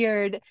little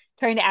weird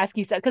trying to ask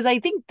you stuff because I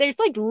think there's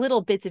like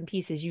little bits and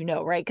pieces,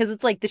 right? Because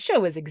it's like the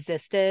show has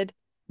existed.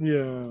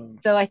 Yeah.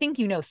 So I think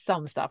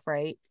some stuff,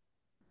 right?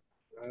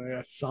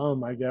 Yeah,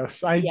 some, I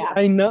guess. I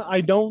know.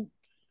 I don't.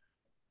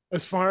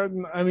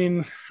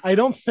 I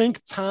don't think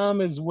Tom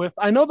is with.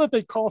 I know that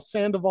they call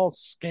Sandoval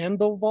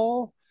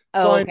Scandoval,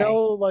 so I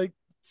know like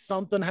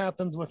something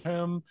happens with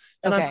him,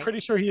 and I'm pretty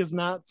sure he is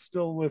not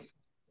still with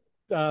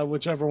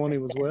whichever one he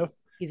was with.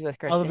 He's with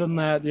Kristen. Other than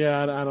that,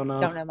 I don't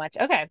know. Don't know much.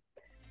 Okay.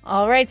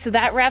 All right. So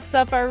that wraps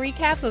up our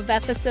recap of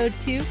episode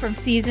 2 from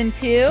season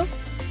 2.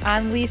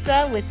 I'm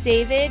Lisa with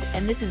David,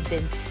 and this has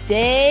been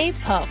Stay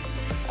Pumped,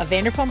 a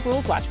Vanderpump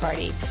Rules watch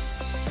party.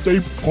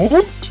 Stay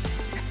pumped.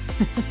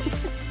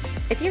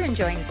 If you're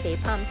enjoying Stay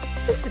Pumped,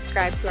 please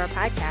subscribe to our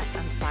podcast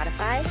on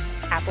Spotify,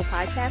 Apple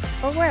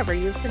Podcasts, or wherever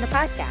you listen to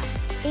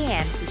podcasts.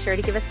 And be sure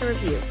to give us a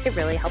review. It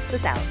really helps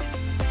us out.